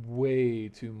way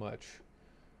too much.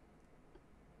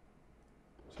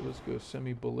 So let's go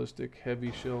semi-ballistic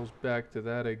heavy shells back to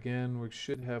that again. We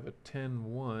should have a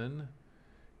 10.1.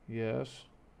 Yes.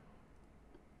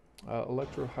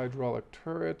 Electro-hydraulic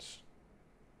turrets.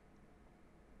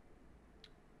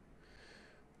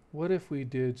 What if we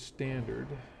did standard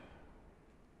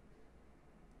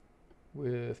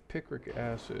with picric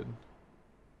acid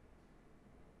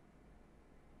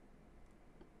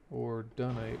or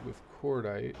dunite with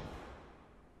cordite?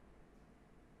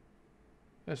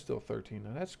 That's still 13.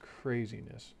 Now that's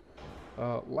craziness.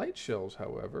 Light shells,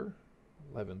 however,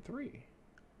 11.3.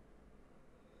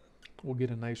 We'll get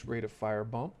a nice rate of fire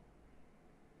bump.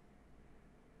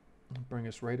 bring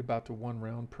us right about to 1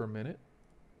 round per minute.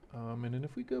 And then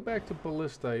if we go back to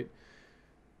ballistite,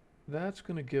 that's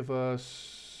going to give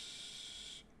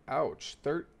us, ouch,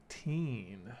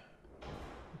 13.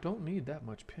 Don't need that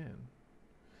much pin.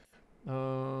 Yeah,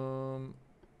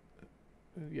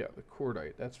 the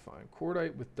cordite, that's fine.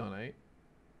 Cordite with dunite.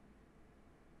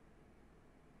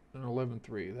 An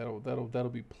 11.3. That'll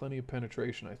be plenty of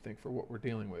penetration, I think, for what we're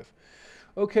dealing with.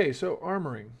 Okay, so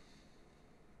armoring.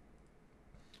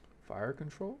 Fire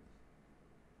control.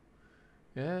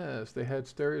 Yes, they had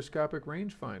stereoscopic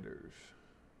rangefinders.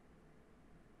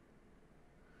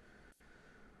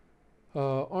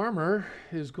 Armor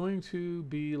is going to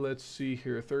be, let's see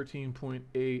here,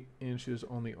 13.8 inches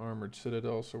on the armored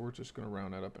citadel. So we're just going to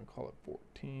round that up and call it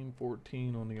 14.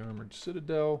 14 on the armored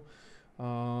citadel.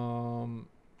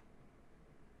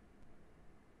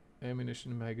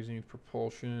 Ammunition, magazine,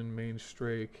 propulsion, main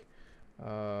strake. Strake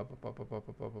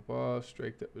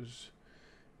that was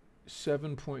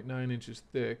 7.9 inches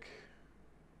thick.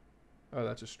 Oh,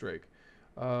 that's a strake.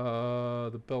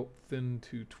 The belt thinned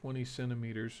to 20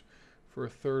 centimeters for a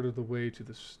third of the way to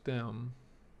the stem.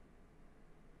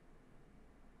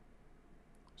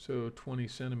 So 20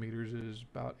 centimeters is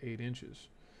about 8 inches.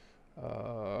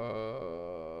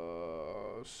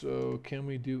 So can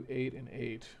we do 8 and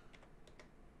 8?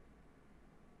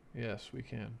 Yes, we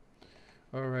can.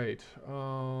 All right.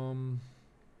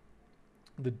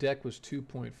 The deck was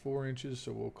 2.4 inches,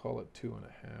 so we'll call it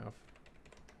 2.5.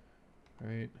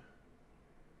 Right.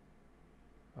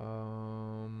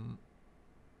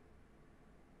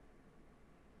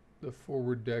 The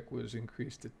forward deck was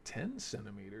increased to 10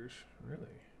 centimeters.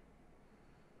 Really?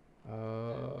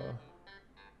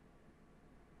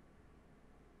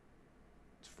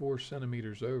 It's 4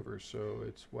 centimeters over, so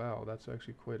it's, wow, that's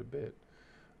actually quite a bit.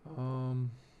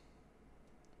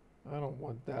 I don't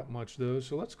want that much though,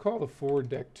 so let's call the forward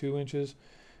deck 2 inches,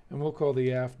 and we'll call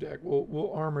the aft deck.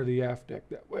 We'll armor the aft deck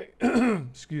that way.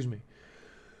 Excuse me.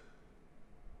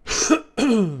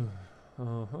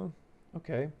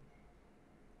 Okay.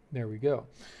 There we go.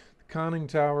 The conning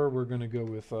tower, we're going to go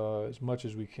with as much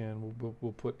as we can.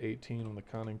 We'll put 18 on the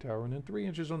conning tower, and then 3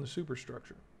 inches on the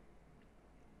superstructure.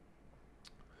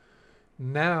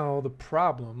 Now the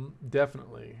problem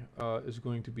definitely is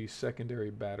going to be secondary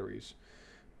batteries.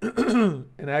 And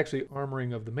actually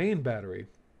armoring of the main battery.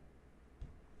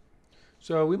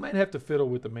 So we might have to fiddle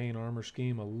with the main armor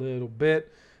scheme a little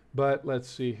bit, but let's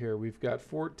see here. We've got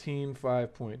 14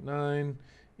 5.9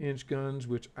 inch guns,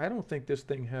 which I don't think this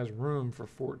thing has room for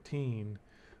 14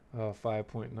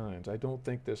 5.9s. I don't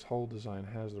think this whole design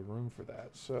has the room for that.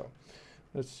 So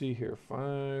let's see here,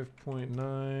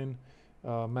 5.9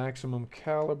 maximum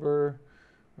caliber.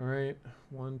 All right,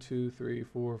 1, 2, 3,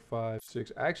 4, 5,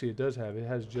 6. Actually, it does have. It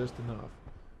has just enough.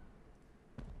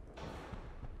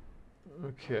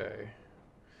 Okay.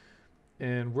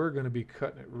 And we're going to be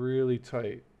cutting it really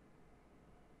tight.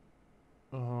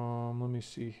 Let me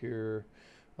see here.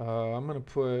 I'm going to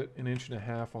put 1.5 inches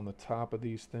on the top of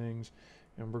these things,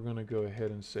 and we're going to go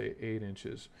ahead and say 8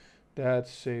 inches. That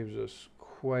saves us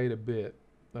quite a bit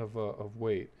of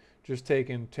weight. Just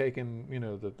taking you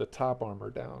know, the top armor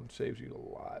down saves you a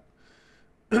lot.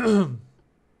 And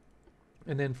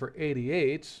then for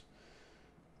 88s,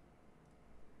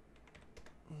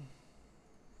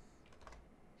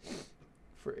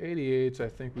 I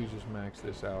think we just max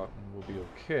this out and we'll be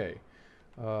okay.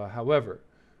 However,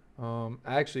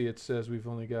 actually it says we've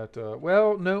only got,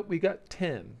 well, no, we got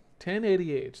 10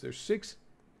 88s. There's 6,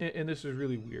 and this is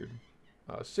really weird.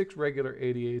 6 regular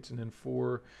 88s and then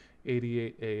 4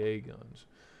 88 AA guns.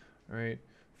 All right,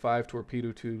 5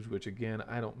 torpedo tubes, which again,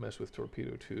 I don't mess with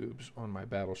torpedo tubes on my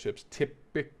battleships.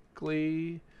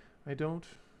 Typically, I don't.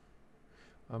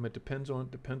 It depends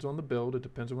on the build. It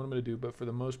depends on what I'm going to do. But for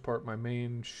the most part, my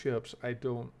main ships, I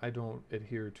don't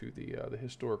adhere to the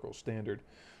historical standard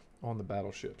on the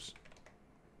battleships.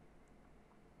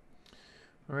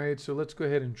 All right, so let's go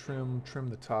ahead and trim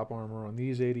the top armor on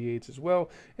these 88s as well,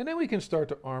 and then we can start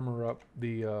to armor up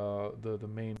the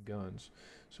main guns.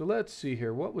 So let's see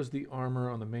here. What was the armor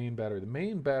on the main battery? The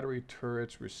main battery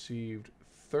turrets received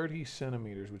 30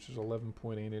 centimeters, which is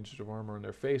 11.8 inches of armor on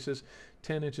their faces,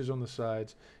 10 inches on the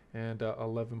sides, and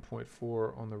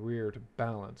 11.4 on the rear to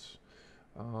balance.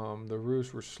 The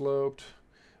roofs were sloped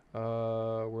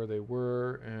where they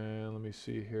were, and let me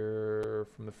see here,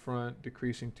 from the front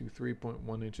decreasing to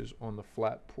 3.1 inches on the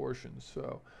flat portion.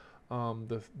 So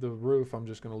the roof, I'm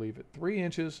just going to leave it 3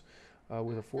 inches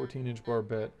with a 14-inch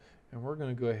barbette, and we're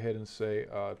going to go ahead and say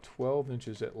 12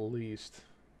 inches at least.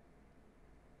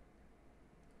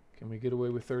 Can we get away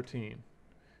with 13?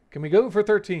 Can we go for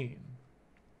 13?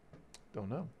 Don't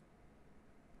know.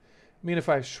 I mean, if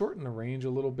I shorten the range a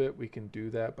little bit, we can do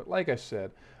that. But like I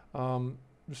said, um,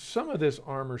 some of this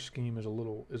armor scheme is a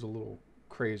little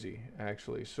crazy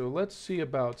actually. So let's see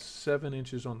about 7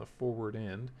 inches on the forward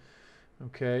end,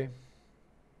 okay,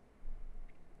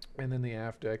 and then the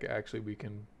aft deck actually we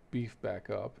can beef back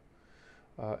up.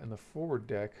 And the forward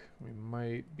deck we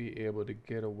might be able to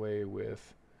get away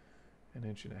with 1.5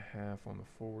 inches on the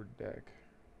forward deck.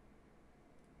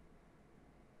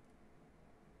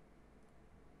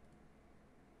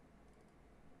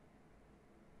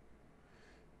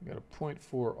 We got a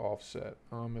 0.4 offset.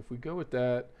 If we go with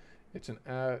that, it's an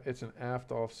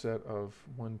aft offset of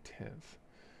 1/10,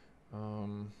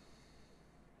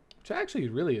 which actually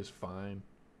really is fine.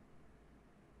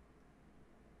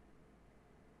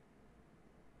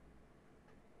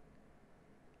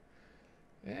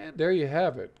 And there you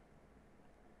have it.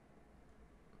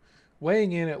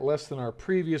 Weighing in at less than our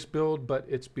previous build, but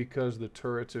it's because the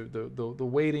turrets are, the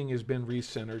weighting has been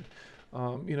recentered.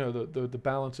 You know, the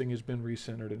balancing has been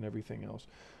recentered and everything else.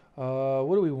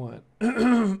 What do we want?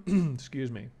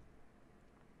 Excuse me.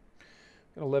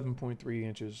 Got 11.3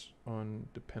 inches on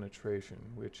the penetration,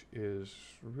 which is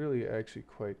really actually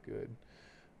quite good.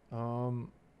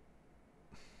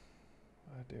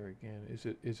 There again,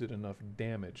 is it enough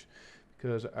damage?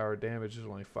 Because our damage is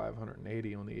only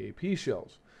 580 on the AP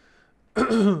shells.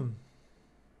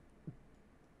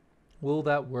 Will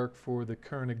that work for the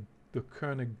Koenig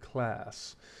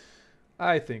class?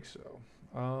 I think so.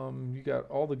 You got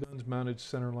all the guns mounted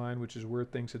center line, which is where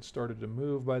things had started to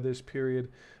move by this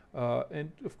period.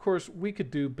 And of course, we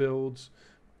could do builds,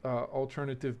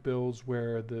 alternative builds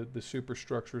where the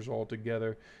superstructure is all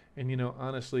together. And you know,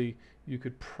 honestly, you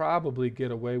could probably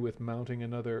get away with mounting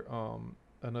another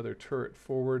turret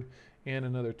forward and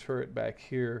another turret back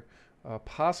here,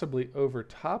 possibly over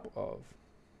top of.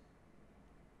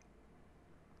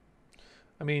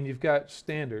 I mean, you've got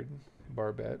standard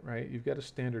barbette, right? You've got a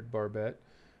standard barbette,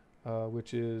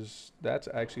 that's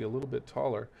actually a little bit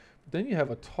taller. But then you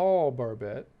have a tall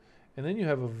barbette, and then you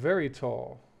have a very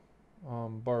tall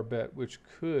barbette, which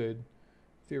could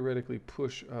theoretically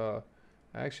push.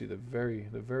 Actually, the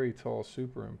very tall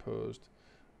superimposed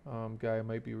guy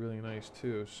might be really nice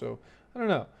too. So I don't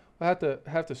know. We'll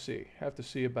have to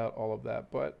see about all of that.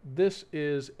 But this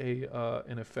is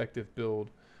an effective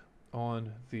build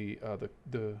on the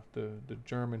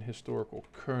German historical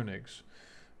Koenigs.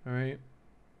 All right.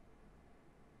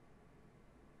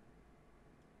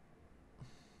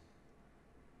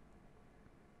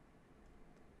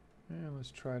 And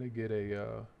let's try to get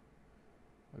a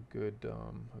good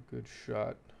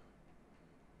shot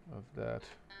of that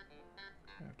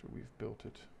after we've built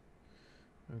it.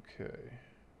 Okay.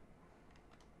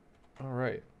 All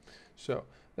right. So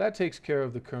that takes care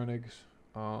of the Koenigs,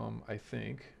 I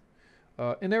think.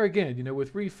 And there again, you know,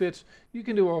 with refits, you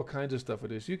can do all kinds of stuff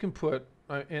with this. You can put,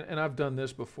 and I've done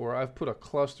this before. I've put a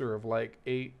cluster of like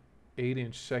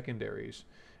 8-inch secondaries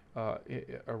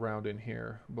around in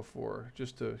here before,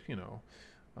 just to, you know,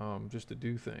 just to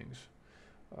do things.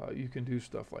 You can do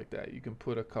stuff like that. You can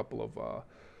put a couple of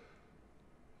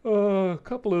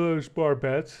those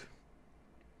barbettes.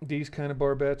 These kind of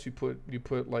barbettes, you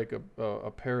put like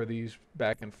a pair of these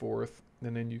back and forth,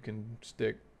 and then you can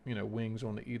stick, you know, wings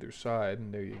on either side,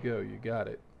 and there you go, you got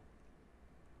it.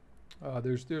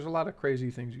 There's a lot of crazy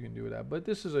things you can do with that, but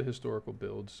this is a historical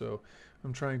build, so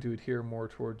I'm trying to adhere more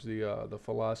towards the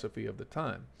philosophy of the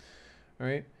time. All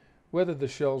right, whether the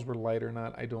shells were light or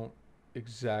not, I don't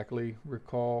exactly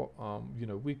recall. You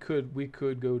know, we could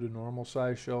go to normal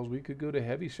size shells. We could go to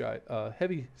heavy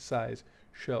size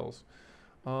shells.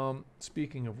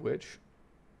 Speaking of which,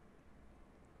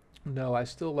 no, I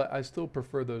still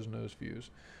prefer those nose views.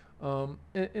 And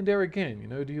there again, you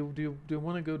know, do you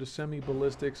want to go to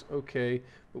semi-ballistics? Okay,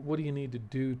 but what do you need to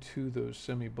do to those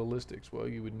semi-ballistics? Well,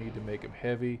 you would need to make them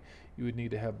heavy. You would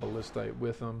need to have ballistite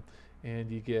with them,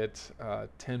 and you get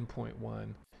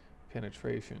 10.1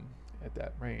 penetration at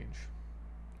that range,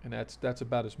 and that's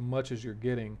about as much as you're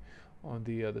getting on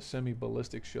the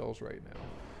semi-ballistic shells right now.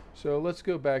 So let's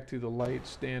go back to the light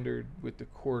standard with the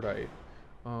cordite.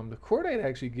 The cordite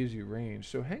actually gives you range,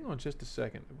 so hang on just a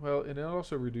second. Well, and it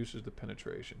also reduces the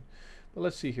penetration. But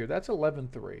let's see here, that's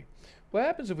 11.3. What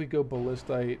happens if we go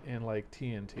ballistite and like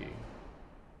TNT?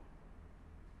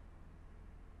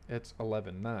 It's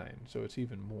 11.9, so it's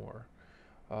even more.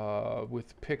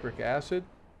 With picric acid,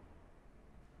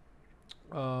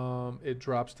 it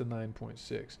drops to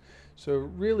 9.6. So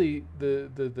really, the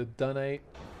dunite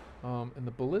and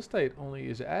the ballistite only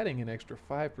is adding an extra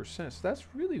 5%. So that's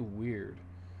really weird.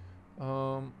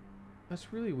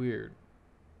 That's really weird.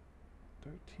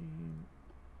 13.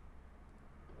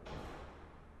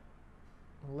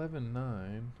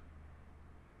 11.9.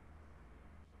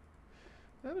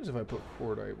 What happens if I put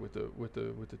cordite with the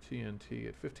TNT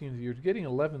at 15? You're getting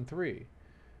 11.3,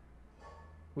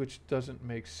 which doesn't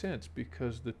make sense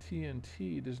because the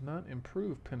TNT does not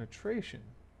improve penetration.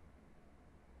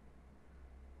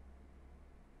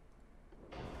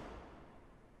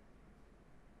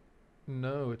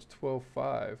 No, it's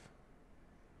 12.5.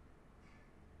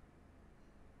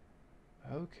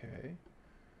 Okay.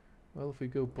 Well, if we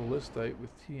go ballistite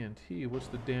with TNT, what's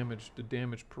the damage? The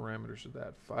damage parameters of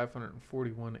that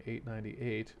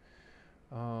 541,898.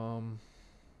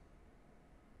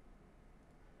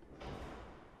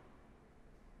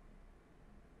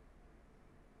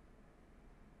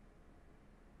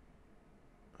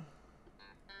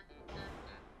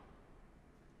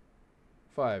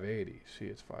 580. See,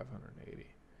 it's 580.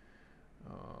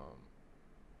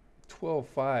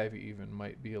 12.5 even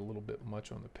might be a little bit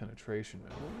much on the penetration.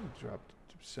 Let me drop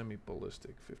to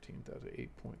semi-ballistic 15,000,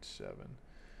 8.7,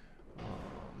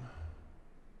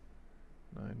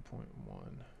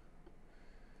 9.1.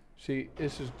 See,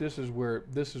 this is where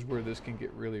this can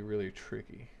get really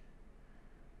tricky.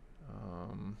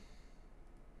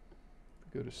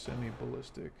 Go to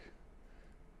semi-ballistic,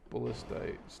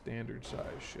 ballistite, standard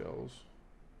size shells.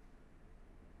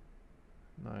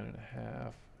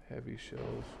 9.5 heavy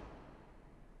shells.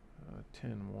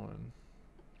 10.1.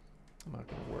 Not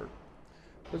going to work.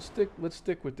 Let's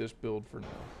stick with this build for now.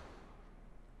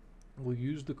 We'll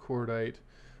use the cordite.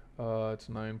 It's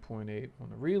 9.8 on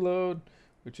the reload,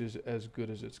 which is as good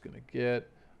as it's going to get.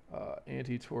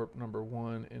 Anti-torp number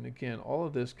 1, and again, all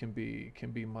of this can be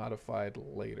modified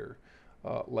later.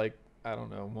 Like, I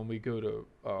don't know, when we go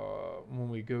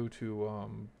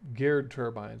to geared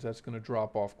turbines, that's going to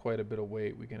drop off quite a bit of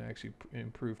weight. We can actually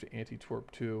improve to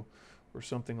anti-torp 2 or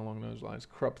something along those lines.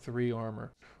 Krupp 3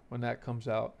 armor, when that comes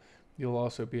out, you'll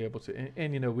also be able to,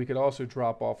 and you know, we could also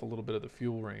drop off a little bit of the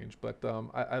fuel range, but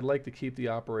I'd like to keep the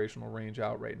operational range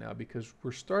out right now because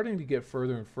we're starting to get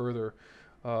further and further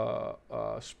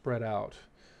spread out.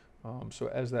 So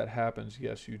as that happens,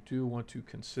 yes, you do want to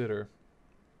consider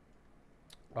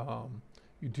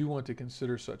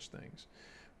such things,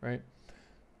 right?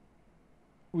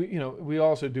 We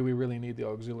also, do we really need the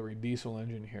auxiliary diesel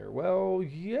engine here? Well,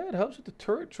 yeah, it helps with the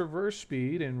turret traverse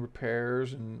speed and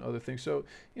repairs and other things. So,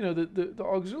 you know, the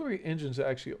auxiliary engines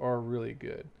actually are really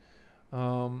good.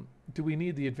 Do we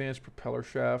need the advanced propeller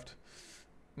shaft?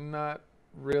 Not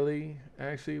really.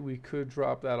 Actually, we could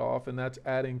drop that off, and that's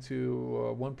adding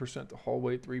to 1% to hull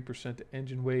weight, 3% to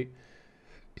engine weight,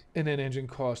 and then engine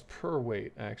cost per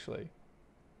weight, actually.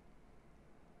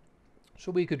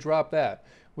 So we could drop that.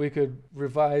 We could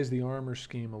revise the armor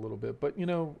scheme a little bit. But, you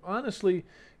know, honestly,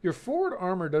 your forward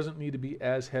armor doesn't need to be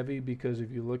as heavy because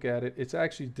if you look at it, it's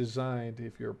actually designed,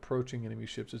 if you're approaching enemy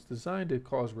ships, it's designed to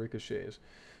cause ricochets.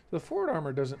 The forward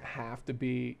armor doesn't have to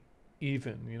be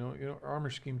even. You know,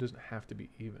 armor scheme doesn't have to be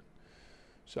even.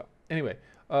 So, anyway,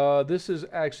 this is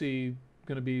actually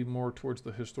going to be more towards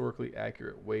the historically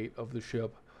accurate weight of the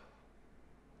ship.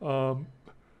 Though,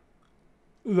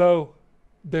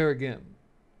 there again,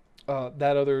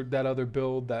 that other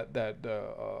build,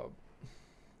 the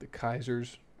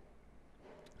Kaisers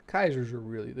are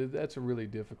really, that's a really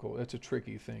difficult, that's a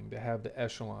tricky thing to have the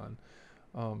echelon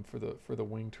for the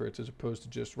wing turrets as opposed to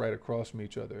just right across from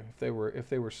each other. If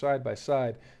they were side by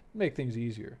side, it'd make things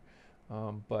easier,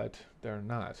 but they're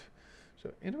not.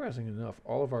 So interesting enough,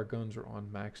 all of our guns are on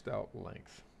maxed out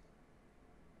length.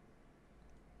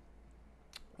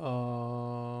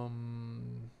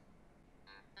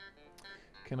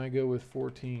 Can I go with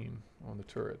 14 on the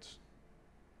turrets?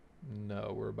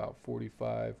 No, we're about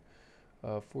 45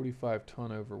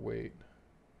 ton overweight.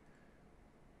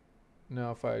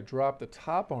 Now, if I drop the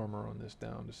top armor on this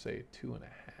down to say 2.5,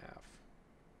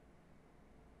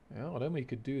 well, then we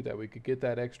could do that. We could get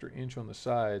that extra inch on the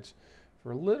sides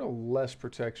for a little less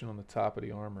protection on the top of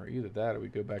the armor. Either that, or we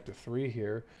go back to 3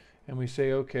 here, and we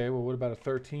say, okay, well, what about a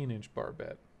 13-inch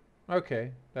barbette?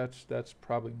 Okay, that's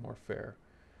probably more fair.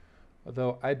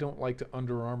 Although I don't like to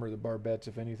under armor the barbettes.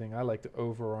 If anything, I like to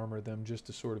over armor them just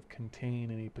to sort of contain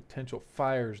any potential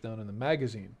fires down in the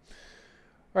magazine.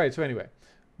 All right, so anyway,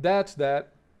 that's that.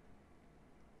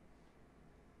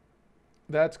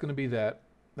 That's going to be that.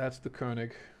 That's the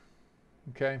Koenig.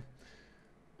 Okay.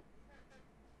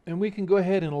 And we can go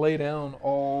ahead and lay down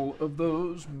all of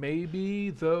those.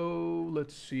 Maybe, though,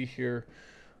 let's see here.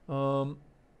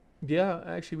 Yeah,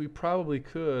 actually, we probably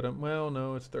could. Well,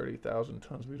 no, it's 30,000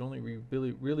 tons. We'd only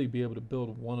really be able to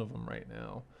build one of them right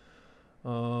now.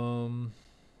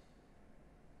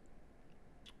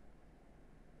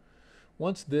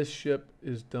 once this ship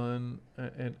is done,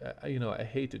 and you know, I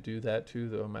hate to do that too,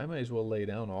 though. I may as well lay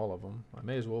down all of them. I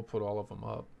may as well put all of them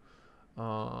up.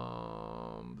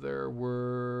 There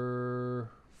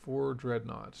were 4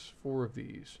 dreadnoughts, 4 of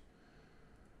these.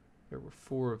 There were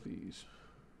 4 of these.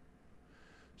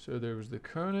 So there was the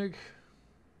Koenig.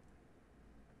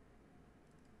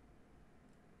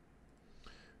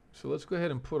 So let's go ahead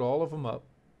and put all of them up.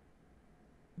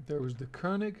 There was the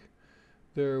Koenig.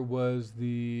 There was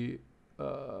the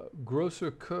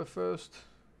Grosser Kurfürst,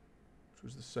 which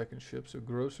was the second ship. So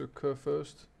Grosser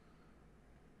Kurfürst.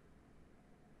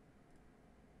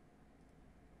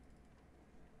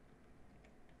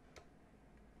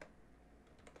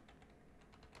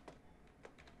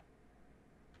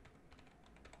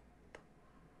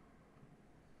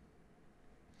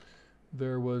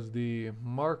 There was the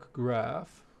Markgraf.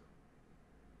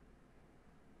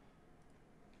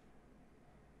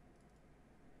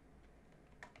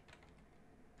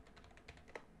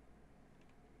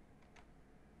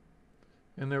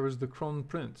 And there was the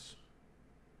Kronprinz.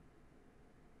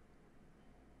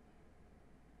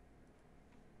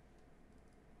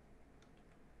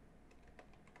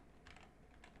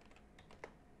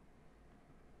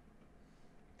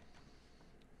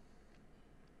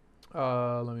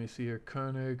 Let me see here.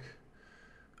 Koenig.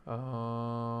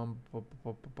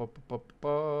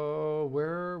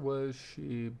 Where was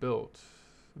she built?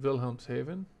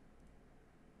 Wilhelmshaven.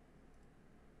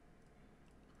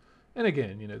 And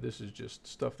again, you know, this is just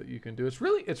stuff that you can do. It's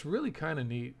really kind of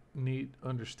neat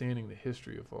understanding the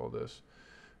history of all this.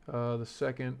 The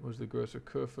second was the Grosser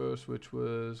Kurfürst, which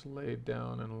was laid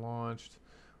down and launched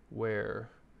where?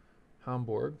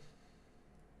 Hamburg.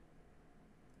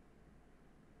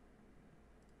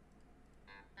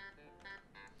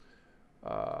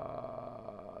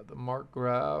 The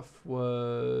Markgraf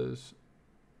was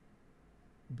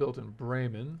built in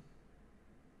Bremen.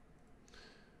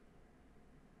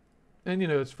 And you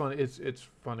know, it's funny. It's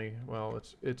funny. Well,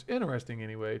 it's interesting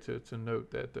anyway to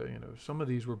note that you know, some of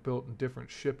these were built in different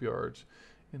shipyards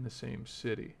in the same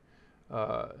city.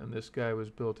 And this guy was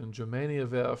built in Germania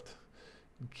Werft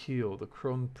in Kiel, the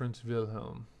Kronprinz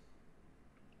Wilhelm.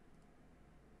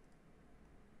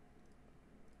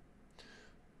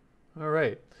 All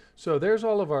right. So there's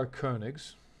all of our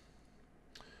Koenigs.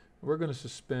 We're going to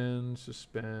suspend,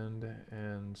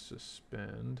 and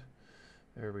suspend.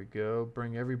 There we go.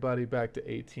 Bring everybody back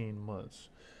to 18 months.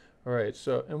 All right.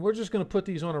 So, and we're just going to put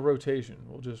these on a rotation.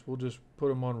 We'll just put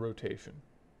them on rotation.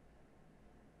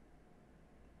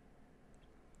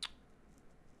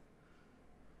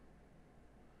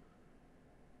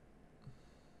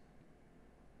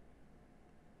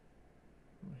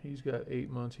 He's got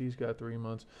 8 months. He's got 3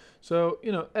 months. So,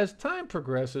 you know, as time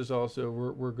progresses, also,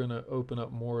 we're going to open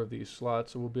up more of these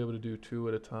slots. So we'll be able to do 2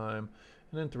 at a time,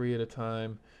 and then 3 at a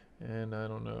time, and I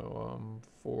don't know,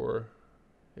 4,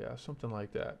 yeah, something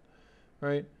like that,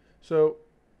 right? So,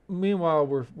 meanwhile,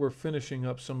 we're finishing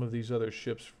up some of these other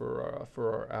ships for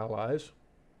our allies.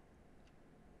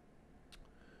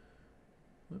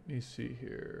 Let me see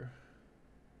here.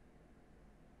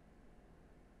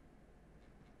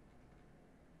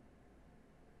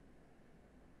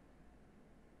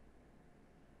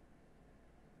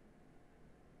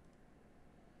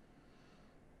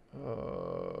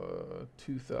 Uh,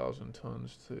 2,000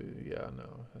 tons to, yeah, no,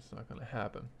 that's not going to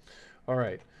happen. All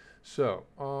right, so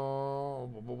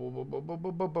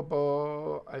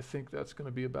I think that's going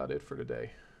to be about it for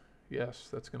today. Yes,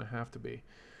 that's going to have to be.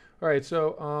 All right,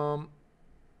 so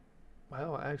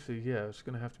well, actually, yeah, it's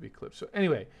going to have to be clipped. So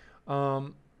anyway,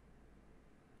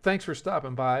 thanks for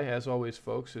stopping by. As always,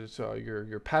 folks, it's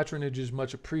your patronage is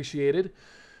much appreciated.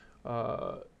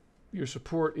 Your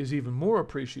support is even more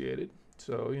appreciated.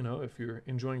 So, you know, if you're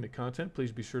enjoying the content,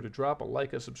 please be sure to drop a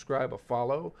like, a subscribe, a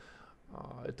follow.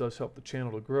 It does help the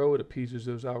channel to grow. It appeases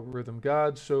those algorithm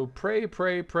gods. So pray,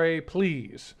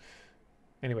 please.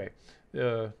 Anyway,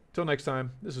 till next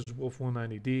time, this is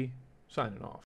Wolf190D signing off.